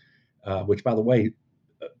again, which, by the way,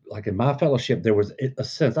 like in my fellowship, there was a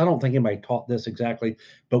sense, I don't think anybody taught this exactly,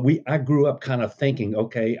 but I grew up kind of thinking,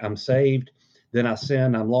 okay, I'm saved. Then I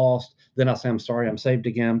sin, I'm lost. Then I say, I'm sorry, I'm saved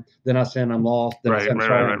again. Then I sin, I'm lost. Then I say, I'm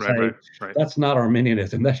sorry, I'm saved. Right. That's not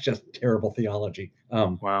Arminianism. That's just terrible theology.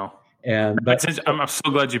 Wow. But I'm so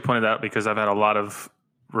glad you pointed out, because I've had a lot of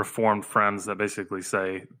Reformed friends that basically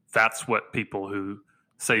say that's what people who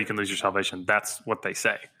say you can lose your salvation, that's what they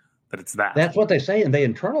say, that it's that. That's what they say, and they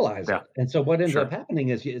internalize it. And so what ends up happening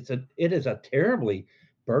is it is a terribly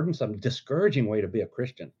burdensome, discouraging way to be a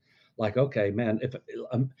Christian. Like, okay, man, if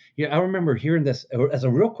I remember hearing this as a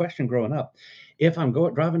real question growing up. If I'm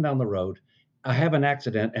driving down the road, I have an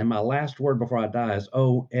accident, and my last word before I die is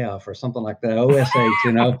OF or something like that,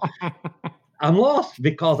 OSH, I'm lost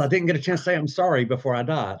because I didn't get a chance to say I'm sorry before I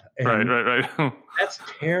died. And right. That's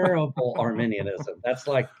terrible Arminianism. That's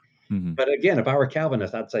like, but again, if I were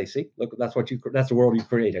Calvinist, I'd say, see, look, that's the world you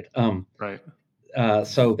created. Right.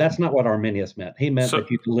 So that's not what Arminius meant. He meant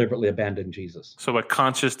that you deliberately abandon Jesus. So a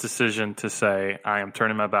conscious decision to say, I am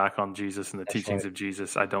turning my back on Jesus and the teachings of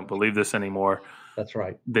Jesus. I don't believe this anymore. That's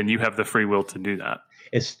right. Then you have the free will to do that.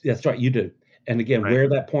 That's right. You do. And again, where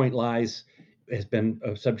that point lies has been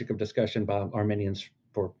a subject of discussion by Arminians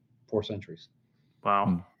for 4 centuries.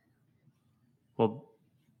 Wow. Well,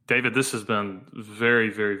 David, this has been very,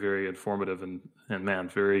 very, very informative and man,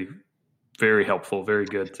 very, very helpful. Very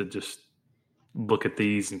good to just look at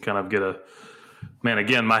these and kind of get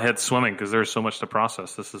again, my head's swimming because there's so much to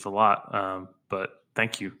process. This is a lot. But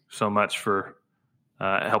thank you so much for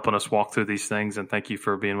helping us walk through these things. And thank you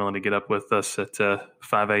for being willing to get up with us at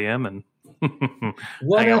 5 a.m. and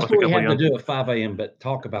what else do we have to do at 5 a.m. but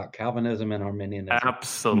talk about Calvinism and Arminianism?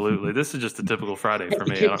 Absolutely. This is just a typical Friday for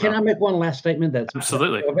me. Can I make one last statement?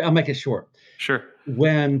 Absolutely. I'll make it short. Sure.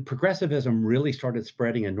 When progressivism really started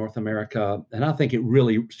spreading in North America, and I think it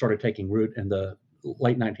really started taking root in the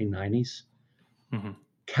late 1990s, Mhm.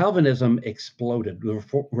 Calvinism exploded.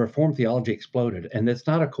 The Reformed theology exploded, and it's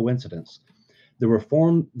not a coincidence.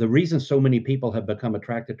 The reason so many people have become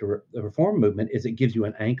attracted to the Reform movement is it gives you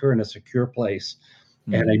an anchor and a secure place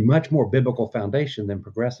and a much more biblical foundation than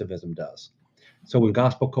progressivism does. So when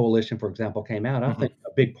Gospel Coalition, for example, came out, I think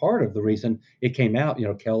a big part of the reason it came out,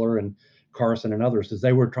 Keller and Carson and others, is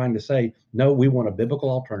they were trying to say, no, we want a biblical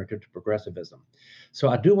alternative to progressivism. So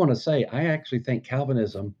I do want to say, I actually think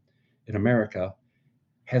Calvinism in America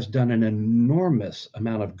has done an enormous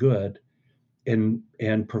amount of good in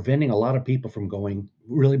preventing a lot of people from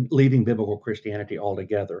really leaving biblical Christianity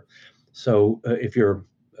altogether. So if you're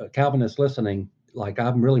a Calvinist listening, like,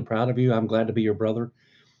 I'm really proud of you. I'm glad to be your brother.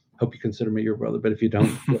 Hope you consider me your brother. But if you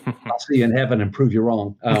don't, I'll see you in heaven and prove you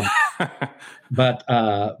wrong. But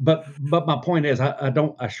my point is,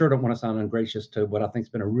 I sure don't want to sound ungracious to what I think has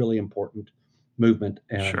been a really important movement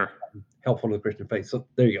and helpful to the Christian faith. So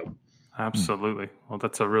there you go. Absolutely. Well,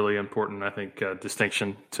 that's a really important, I think,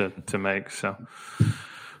 distinction to make. So,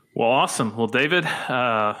 well, awesome. Well, David,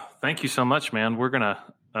 thank you so much, man. We're gonna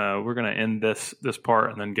end this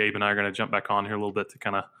part, and then Gabe and I are gonna jump back on here a little bit to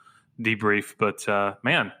kind of debrief. But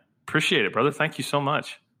man, appreciate it, brother. Thank you so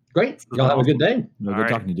much. Great. Y'all have a good day. Good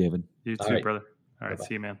talking to you, David. You too, brother. All right. Bye-bye.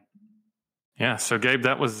 See you, man. Yeah. So, Gabe,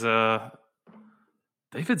 that was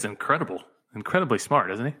David's incredibly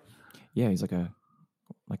smart, isn't he? Yeah, he's like a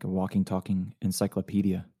walking, talking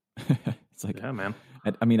encyclopedia. It's like, yeah, man.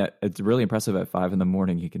 I mean, it's really impressive. At 5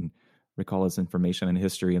 a.m, he can recall his information and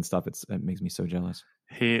history and stuff. It makes me so jealous.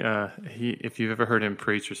 He, if you've ever heard him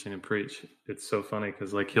preach or seen him preach, it's so funny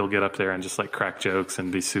because like he'll get up there and just like crack jokes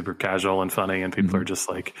and be super casual and funny, and people are just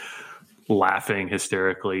like laughing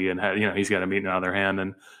hysterically, and he's got a meeting on their hand,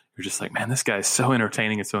 and you're just like, man, this guy is so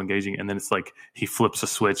entertaining and so engaging. And then it's like he flips a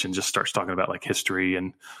switch and just starts talking about like history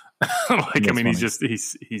and like, I mean, funny.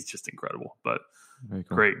 he's just incredible, but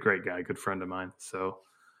cool. Great guy, good friend of mine. So,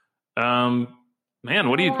 man,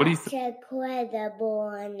 what do you Incredible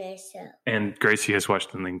on the show. And Gracie has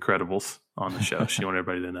watched The Incredibles on the show. She wanted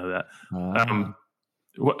everybody to know that.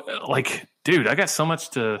 Dude, I got so much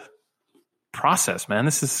to process, man.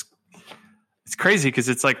 It's crazy because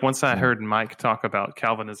it's like once I heard Mike talk about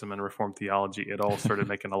Calvinism and Reformed theology, it all started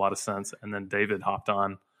making a lot of sense. And then David hopped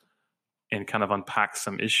on and kind of unpacked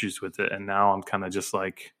some issues with it. And now I'm kind of just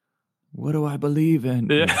like, what do I believe in?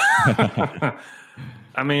 Yeah.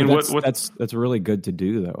 I mean, that's really good to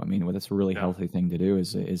do, though. I mean, that's a really healthy thing to do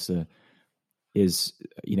is to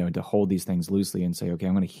hold these things loosely and say, okay,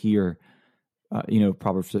 I'm going to hear,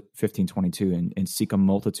 Proverbs 15:22 and seek a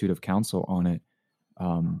multitude of counsel on it.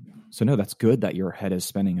 So no, that's good that your head is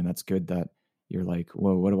spinning, and that's good that you're like,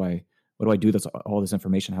 whoa, what do I do? That's all this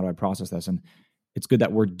information. How do I process this? And it's good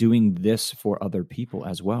that we're doing this for other people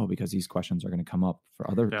as well, because these questions are going to come up for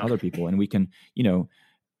other people, and we can,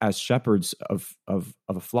 as shepherds of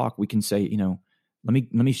a flock, we can say,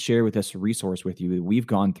 let me share with this resource with you. We've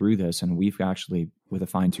gone through this, and we've actually, with a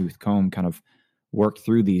fine-tooth comb, kind of worked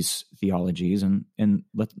through these theologies, and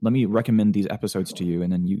let me recommend these episodes to you,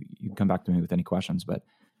 and then you come back to me with any questions. But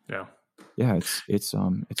it's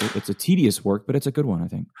a tedious work, but it's a good one, I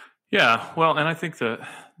think. Yeah, well, and I think the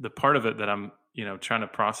part of it that I'm trying to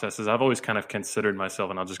process is I've always kind of considered myself,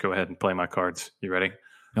 and I'll just go ahead and play my cards. You ready?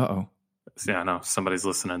 Uh-oh. Yeah, I know somebody's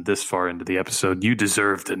listening this far into the episode. You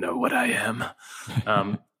deserve to know what I am.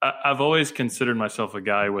 I've always considered myself a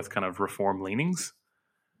guy with kind of reform leanings.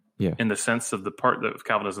 Yeah. In the sense of the part of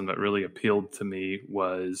Calvinism that really appealed to me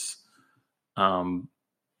was, the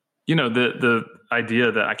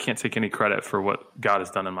idea that I can't take any credit for what God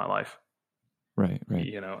has done in my life. Right.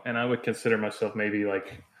 And I would consider myself maybe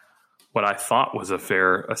like what I thought was a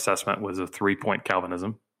fair assessment was a 3-point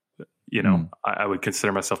Calvinism. I would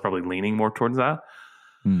consider myself probably leaning more towards that.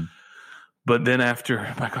 But then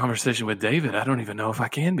after my conversation with David, I don't even know if I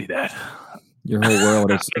can be that. Your whole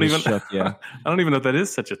world is shook, yeah. I don't even know if that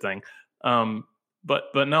is such a thing.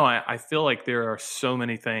 But no, I feel like there are so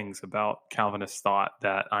many things about Calvinist thought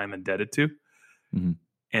that I'm indebted to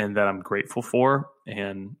and that I'm grateful for.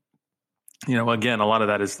 And, again, a lot of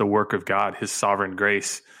that is the work of God, his sovereign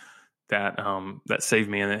grace that saved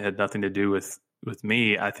me, and it had nothing to do with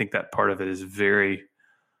me. I think that part of it is very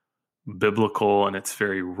biblical, and it's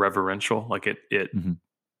very reverential. Like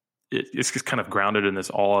it's just kind of grounded in this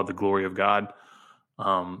awe of the glory of God.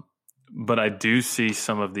 But I do see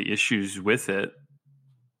some of the issues with it,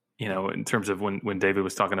 in terms of when David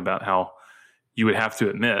was talking about how you would have to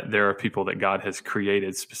admit there are people that God has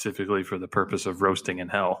created specifically for the purpose of roasting in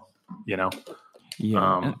hell, Yeah.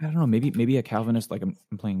 I don't know. Maybe a Calvinist, like I'm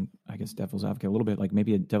playing, I guess, devil's advocate a little bit, like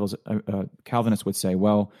maybe a Calvinist would say,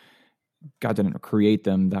 well, God didn't create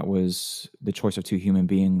them. That was the choice of two human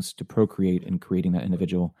beings to procreate and creating that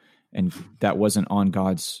individual. And that wasn't on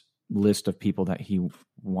God's list of people that he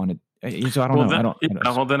wanted. So I don't know.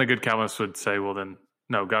 Well, then a good Calvinist would say, well, then,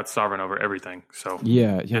 no, God's sovereign over everything. So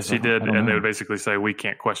yes, he did. And they would basically say, we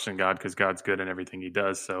can't question God because God's good in everything he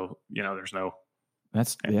does. So, there's no,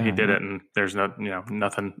 he did it, and there's no,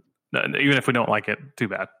 nothing. Even if we don't like it, too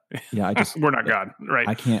bad. Yeah, we're not God, right?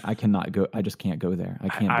 I cannot go. I just can't go there. I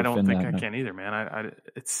can't. I don't think I can either, man.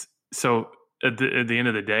 It's so at the end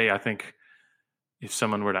of the day, I think if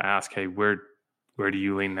someone were to ask, hey, where do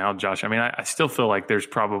you lean now, Josh? I mean, I still feel like there's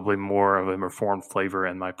probably more of a Reformed flavor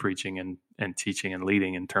in my preaching and teaching and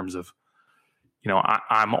leading in terms of,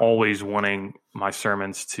 I'm always wanting my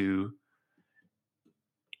sermons to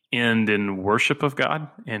end in worship of God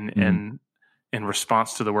and in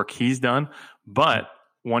response to the work he's done. But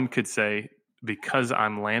one could say, because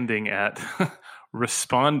I'm landing at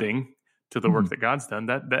responding to the work that God's done,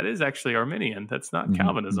 that is actually Arminian. That's not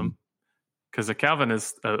Calvinism. Because a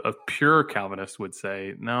Calvinist, a pure Calvinist would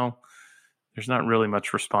say, no, there's not really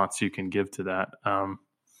much response you can give to that.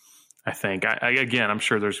 I think, I'm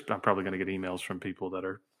sure I'm probably going to get emails from people that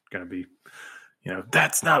are going to be,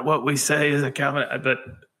 that's not what we say as a Calvinist. But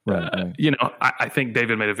right. I think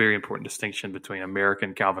David made a very important distinction between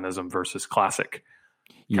American Calvinism versus classic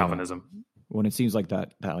Calvinism. When it seems like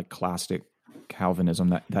that like classic Calvinism,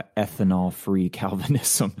 that ethanol-free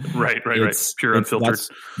Calvinism, right, pure unfiltered.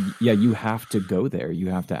 You have to go there. You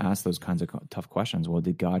have to ask those kinds of tough questions. Well,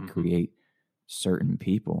 did God create certain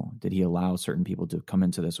people? Did he allow certain people to come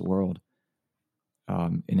into this world?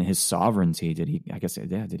 In his sovereignty, did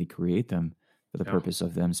he create them for the purpose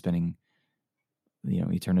of them spending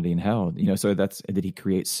eternity in hell? So did he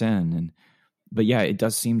create sin? But it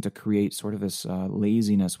does seem to create sort of this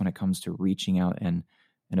laziness when it comes to reaching out and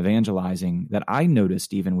evangelizing that I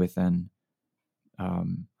noticed even within,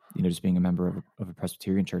 just being a member of a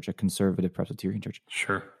Presbyterian church, a conservative Presbyterian church.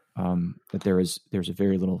 Sure. That there's a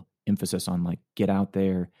very little emphasis on like, get out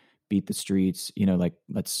there, beat the streets, like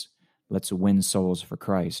let's win souls for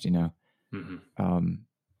Christ, and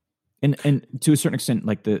to a certain extent,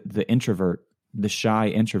 like the introvert, the shy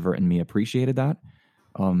introvert in me appreciated that.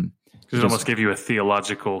 Because it almost gave you a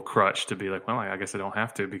theological crutch to be like, well, I guess I don't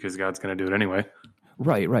have to because God's going to do it anyway.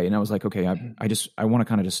 Right. And I was like, okay, I want to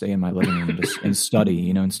kind of just stay in my living room and study,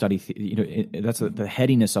 and study. That's the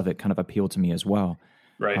headiness of it kind of appealed to me as well.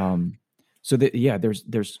 Right. So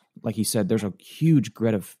there's like he said, there's a huge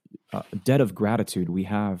debt of gratitude we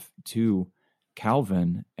have to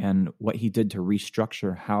Calvin and what he did to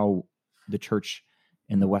restructure how the church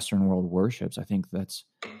in the Western world worships. I think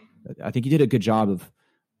he did a good job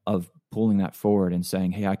of pulling that forward and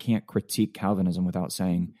saying, hey, I can't critique Calvinism without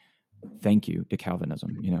saying thank you to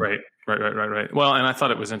Calvinism. Right. Well, and I thought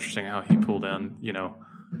it was interesting how he pulled in,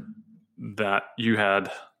 that you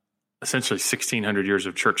had essentially 1,600 years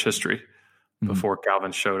of church history before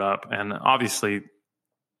Calvin showed up. And obviously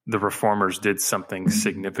the reformers did something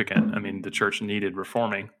significant. I mean, the church needed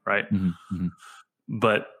reforming, right?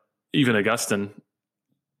 But even Augustine,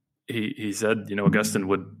 he said, Augustine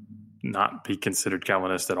would not be considered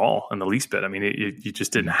Calvinist at all in the least bit. I mean, you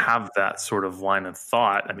just didn't have that sort of line of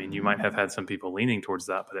thought. I mean, you might have had some people leaning towards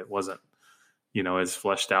that, but it wasn't, as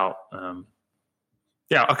fleshed out.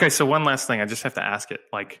 Okay. So one last thing, I just have to ask it,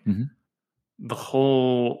 like the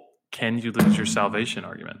whole, can you lose your salvation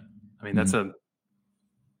argument? I mean, that's a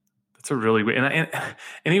really, and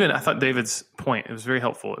even I thought David's point, it was very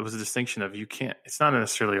helpful. It was a distinction of it's not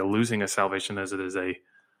necessarily a losing a salvation as it is a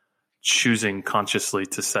choosing consciously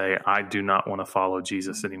to say, I do not want to follow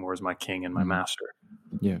Jesus anymore as my king and my master.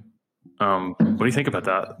 Yeah. What do you think about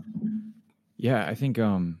that? Yeah, I think,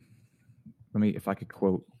 if I could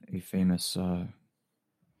quote a famous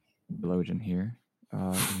theologian here.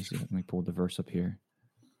 Let me pull the verse up here.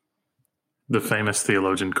 The famous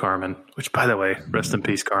theologian Carmen, which, by the way, rest in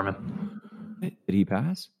peace, Carmen. Did he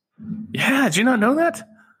pass? Yeah, did you not know that?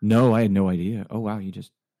 No, I had no idea. Oh, wow, you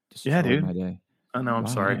just destroyed my day. Oh, no, I'm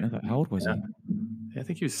sorry. How old was he? I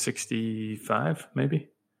think he was 65, maybe.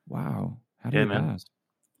 Wow. How did he pass?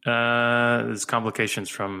 There's complications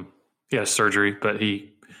from surgery, but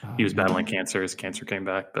he was battling cancer. His cancer came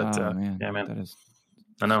back. But man. That is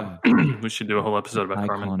I know. We should do a whole episode about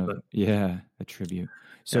Carmen. A tribute.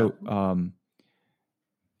 So,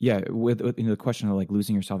 with the question of like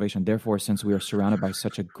losing your salvation. Therefore, since we are surrounded by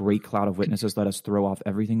such a great cloud of witnesses, let us throw off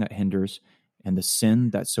everything that hinders and the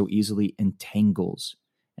sin that so easily entangles,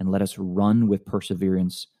 and let us run with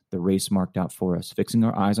perseverance the race marked out for us, fixing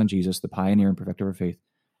our eyes on Jesus, the pioneer and perfecter of faith.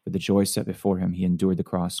 For the joy set before him, he endured the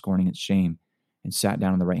cross, scorning its shame, and sat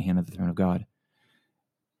down on the right hand of the throne of God.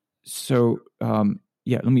 So,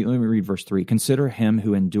 let me read verse 3. Consider him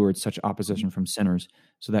who endured such opposition from sinners,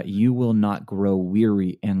 so that you will not grow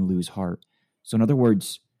weary and lose heart. So, in other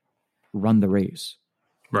words, run the race.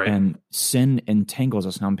 Right. And sin entangles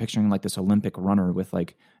us. Now I'm picturing like this Olympic runner with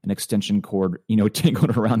like an extension cord,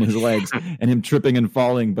 tangled around his legs and him tripping and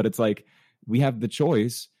falling. But it's like we have the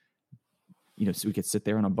choice, so we could sit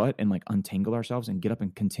there on a butt and like untangle ourselves and get up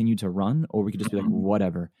and continue to run, or we could just be like,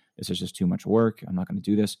 whatever, this is just too much work. I'm not going to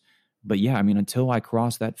do this. But yeah, I mean, until I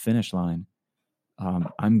cross that finish line,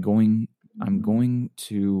 I'm going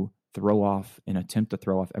to attempt to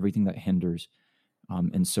throw off everything that hinders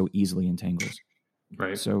and so easily entangles.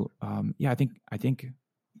 Right. So, I think,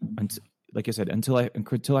 like I said, until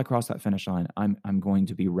I cross that finish line, I'm going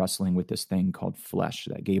to be wrestling with this thing called flesh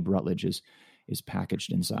that Gabe Rutledge is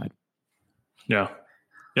packaged inside. Yeah.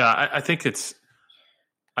 I think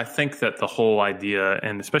that the whole idea,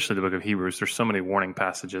 and especially the book of Hebrews, there's so many warning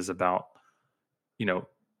passages about,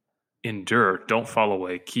 endure, don't fall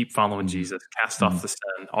away, keep following Jesus, cast off the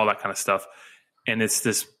sin, all that kind of stuff. And it's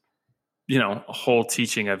this, a whole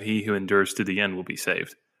teaching of he who endures to the end will be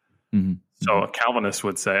saved. Mm-hmm. So a Calvinist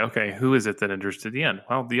would say, okay, who is it that endures to the end?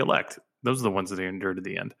 Well, the elect. Those are the ones that endure to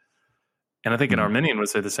the end. And I think an Arminian would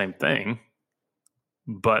say the same thing.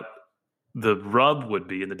 But the rub would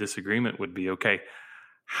be, and the disagreement would be, okay,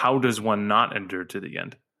 how does one not endure to the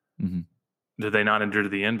end? Mm-hmm. Do they not endure to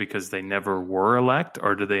the end because they never were elect,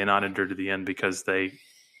 or do they not endure to the end because they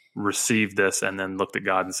received this and then looked at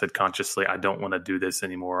God and said consciously, I don't want to do this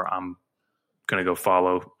anymore. I'm going to go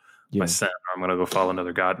follow my sin, or I'm going to go follow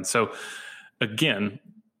another God. And so again,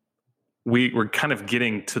 we're kind of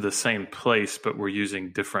getting to the same place, but we're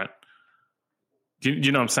using different, do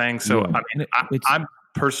you know what I'm saying? So I mean, I'm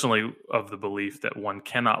personally of the belief that one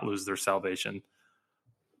cannot lose their salvation.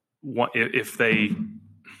 If they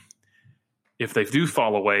do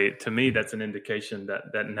fall away, to me, that's an indication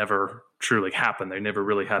that never truly happened. They never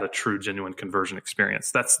really had a true, genuine conversion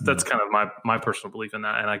experience. That's kind of my personal belief in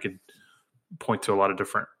that. And I could point to a lot of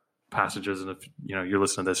different passages. And if you're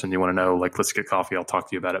listening to this and you want to know, like, let's get coffee, I'll talk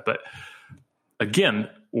to you about it. But again,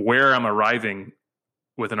 where I'm arriving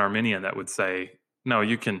with an Arminian that would say, no,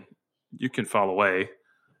 you can fall away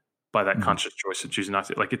by that conscious choice of choosing not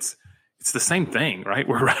to. Like it's the same thing, right?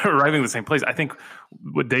 We're arriving at the same place. I think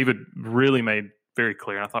what David really made very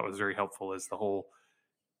clear, and I thought was very helpful, is the whole,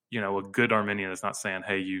 a good Arminian is not saying,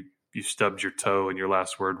 hey, you stubbed your toe and your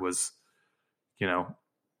last word was,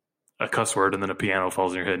 a cuss word, and then a piano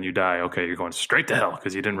falls in your head and you die. Okay, you're going straight to hell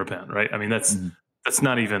because you didn't repent, right? I mean, that's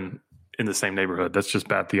not even in the same neighborhood. That's just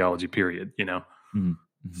bad theology, period, Mm-hmm.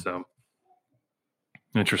 So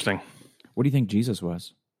interesting. What do you think Jesus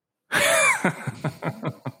was?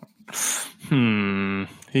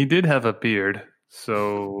 He did have a beard,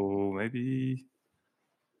 so maybe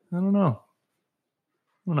I don't know.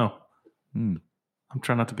 I'm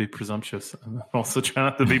trying not to be presumptuous. I'm also trying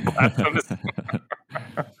not to be blasphemous.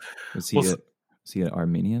 Was he an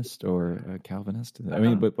Arminianist or a Calvinist? I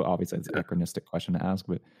mean, but obviously it's an anachronistic question to ask.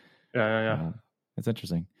 But yeah, it's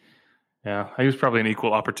interesting. Yeah, he was probably an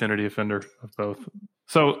equal opportunity offender of both.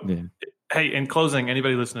 So, Hey, in closing,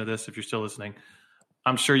 anybody listening to this, if you're still listening,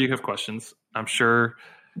 I'm sure you have questions. I'm sure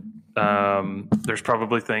there's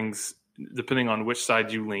probably things, depending on which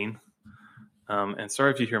side you lean. And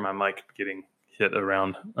sorry if you hear my mic getting hit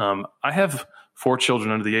around. I have 4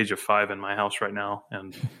 children under the age of 5 in my house right now,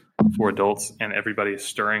 and 4 adults, and everybody is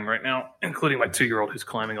stirring right now, including my 2-year-old who's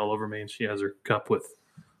climbing all over me, and she has her cup with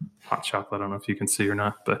hot chocolate. I don't know if you can see or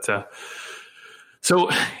not, but so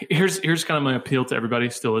here's kind of my appeal to everybody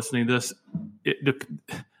still listening to this.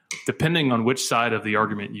 Depending on which side of the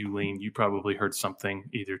argument you lean, you probably heard something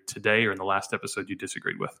either today or in the last episode you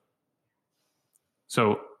disagreed with.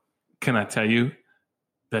 So can I tell you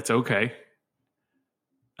that's okay?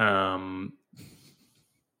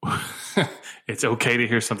 It's okay to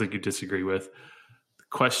hear something you disagree with. The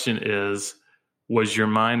question is, was your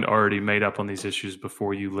mind already made up on these issues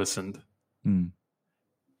before you listened? And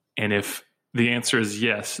if the answer is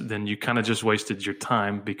yes, then you kind of just wasted your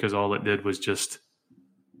time, because all it did was just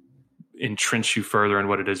entrench you further in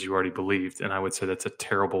what it is you already believed. And I would say that's a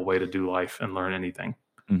terrible way to do life and learn anything.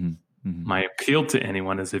 My appeal to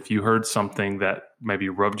anyone is, if you heard something that maybe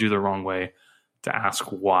rubbed you the wrong way, to ask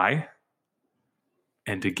why,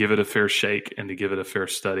 and to give it a fair shake, and to give it a fair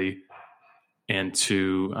study, and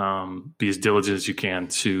to be as diligent as you can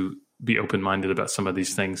to be open-minded about some of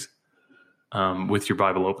these things with your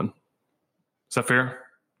Bible open. Is that fair?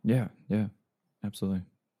 Yeah, absolutely.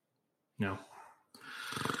 No.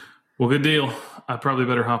 Well, good deal. I probably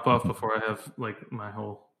better hop off before I have like my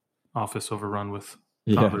whole office overrun with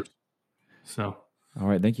toddlers. So All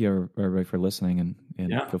right. Thank you, everybody, for listening. And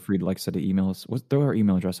Yeah. feel free to, like I said, to email us. Throw our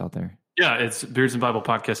email address out there. Yeah, it's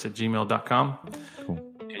beardsandbiblepodcast@gmail.com. Cool.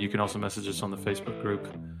 You can also message us on the Facebook group.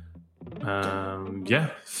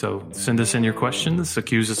 So send us in your questions,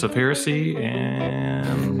 accuse us of heresy,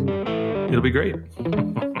 and it'll be great. All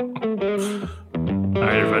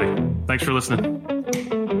right, everybody. Thanks for listening.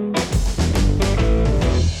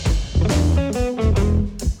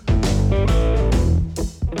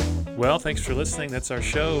 Well, thanks for listening. That's our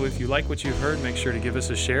show. If you like what you've heard, make sure to give us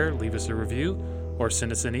a share, leave us a review, or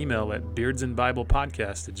send us an email at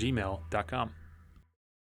beardsandbiblepodcast@gmail.com.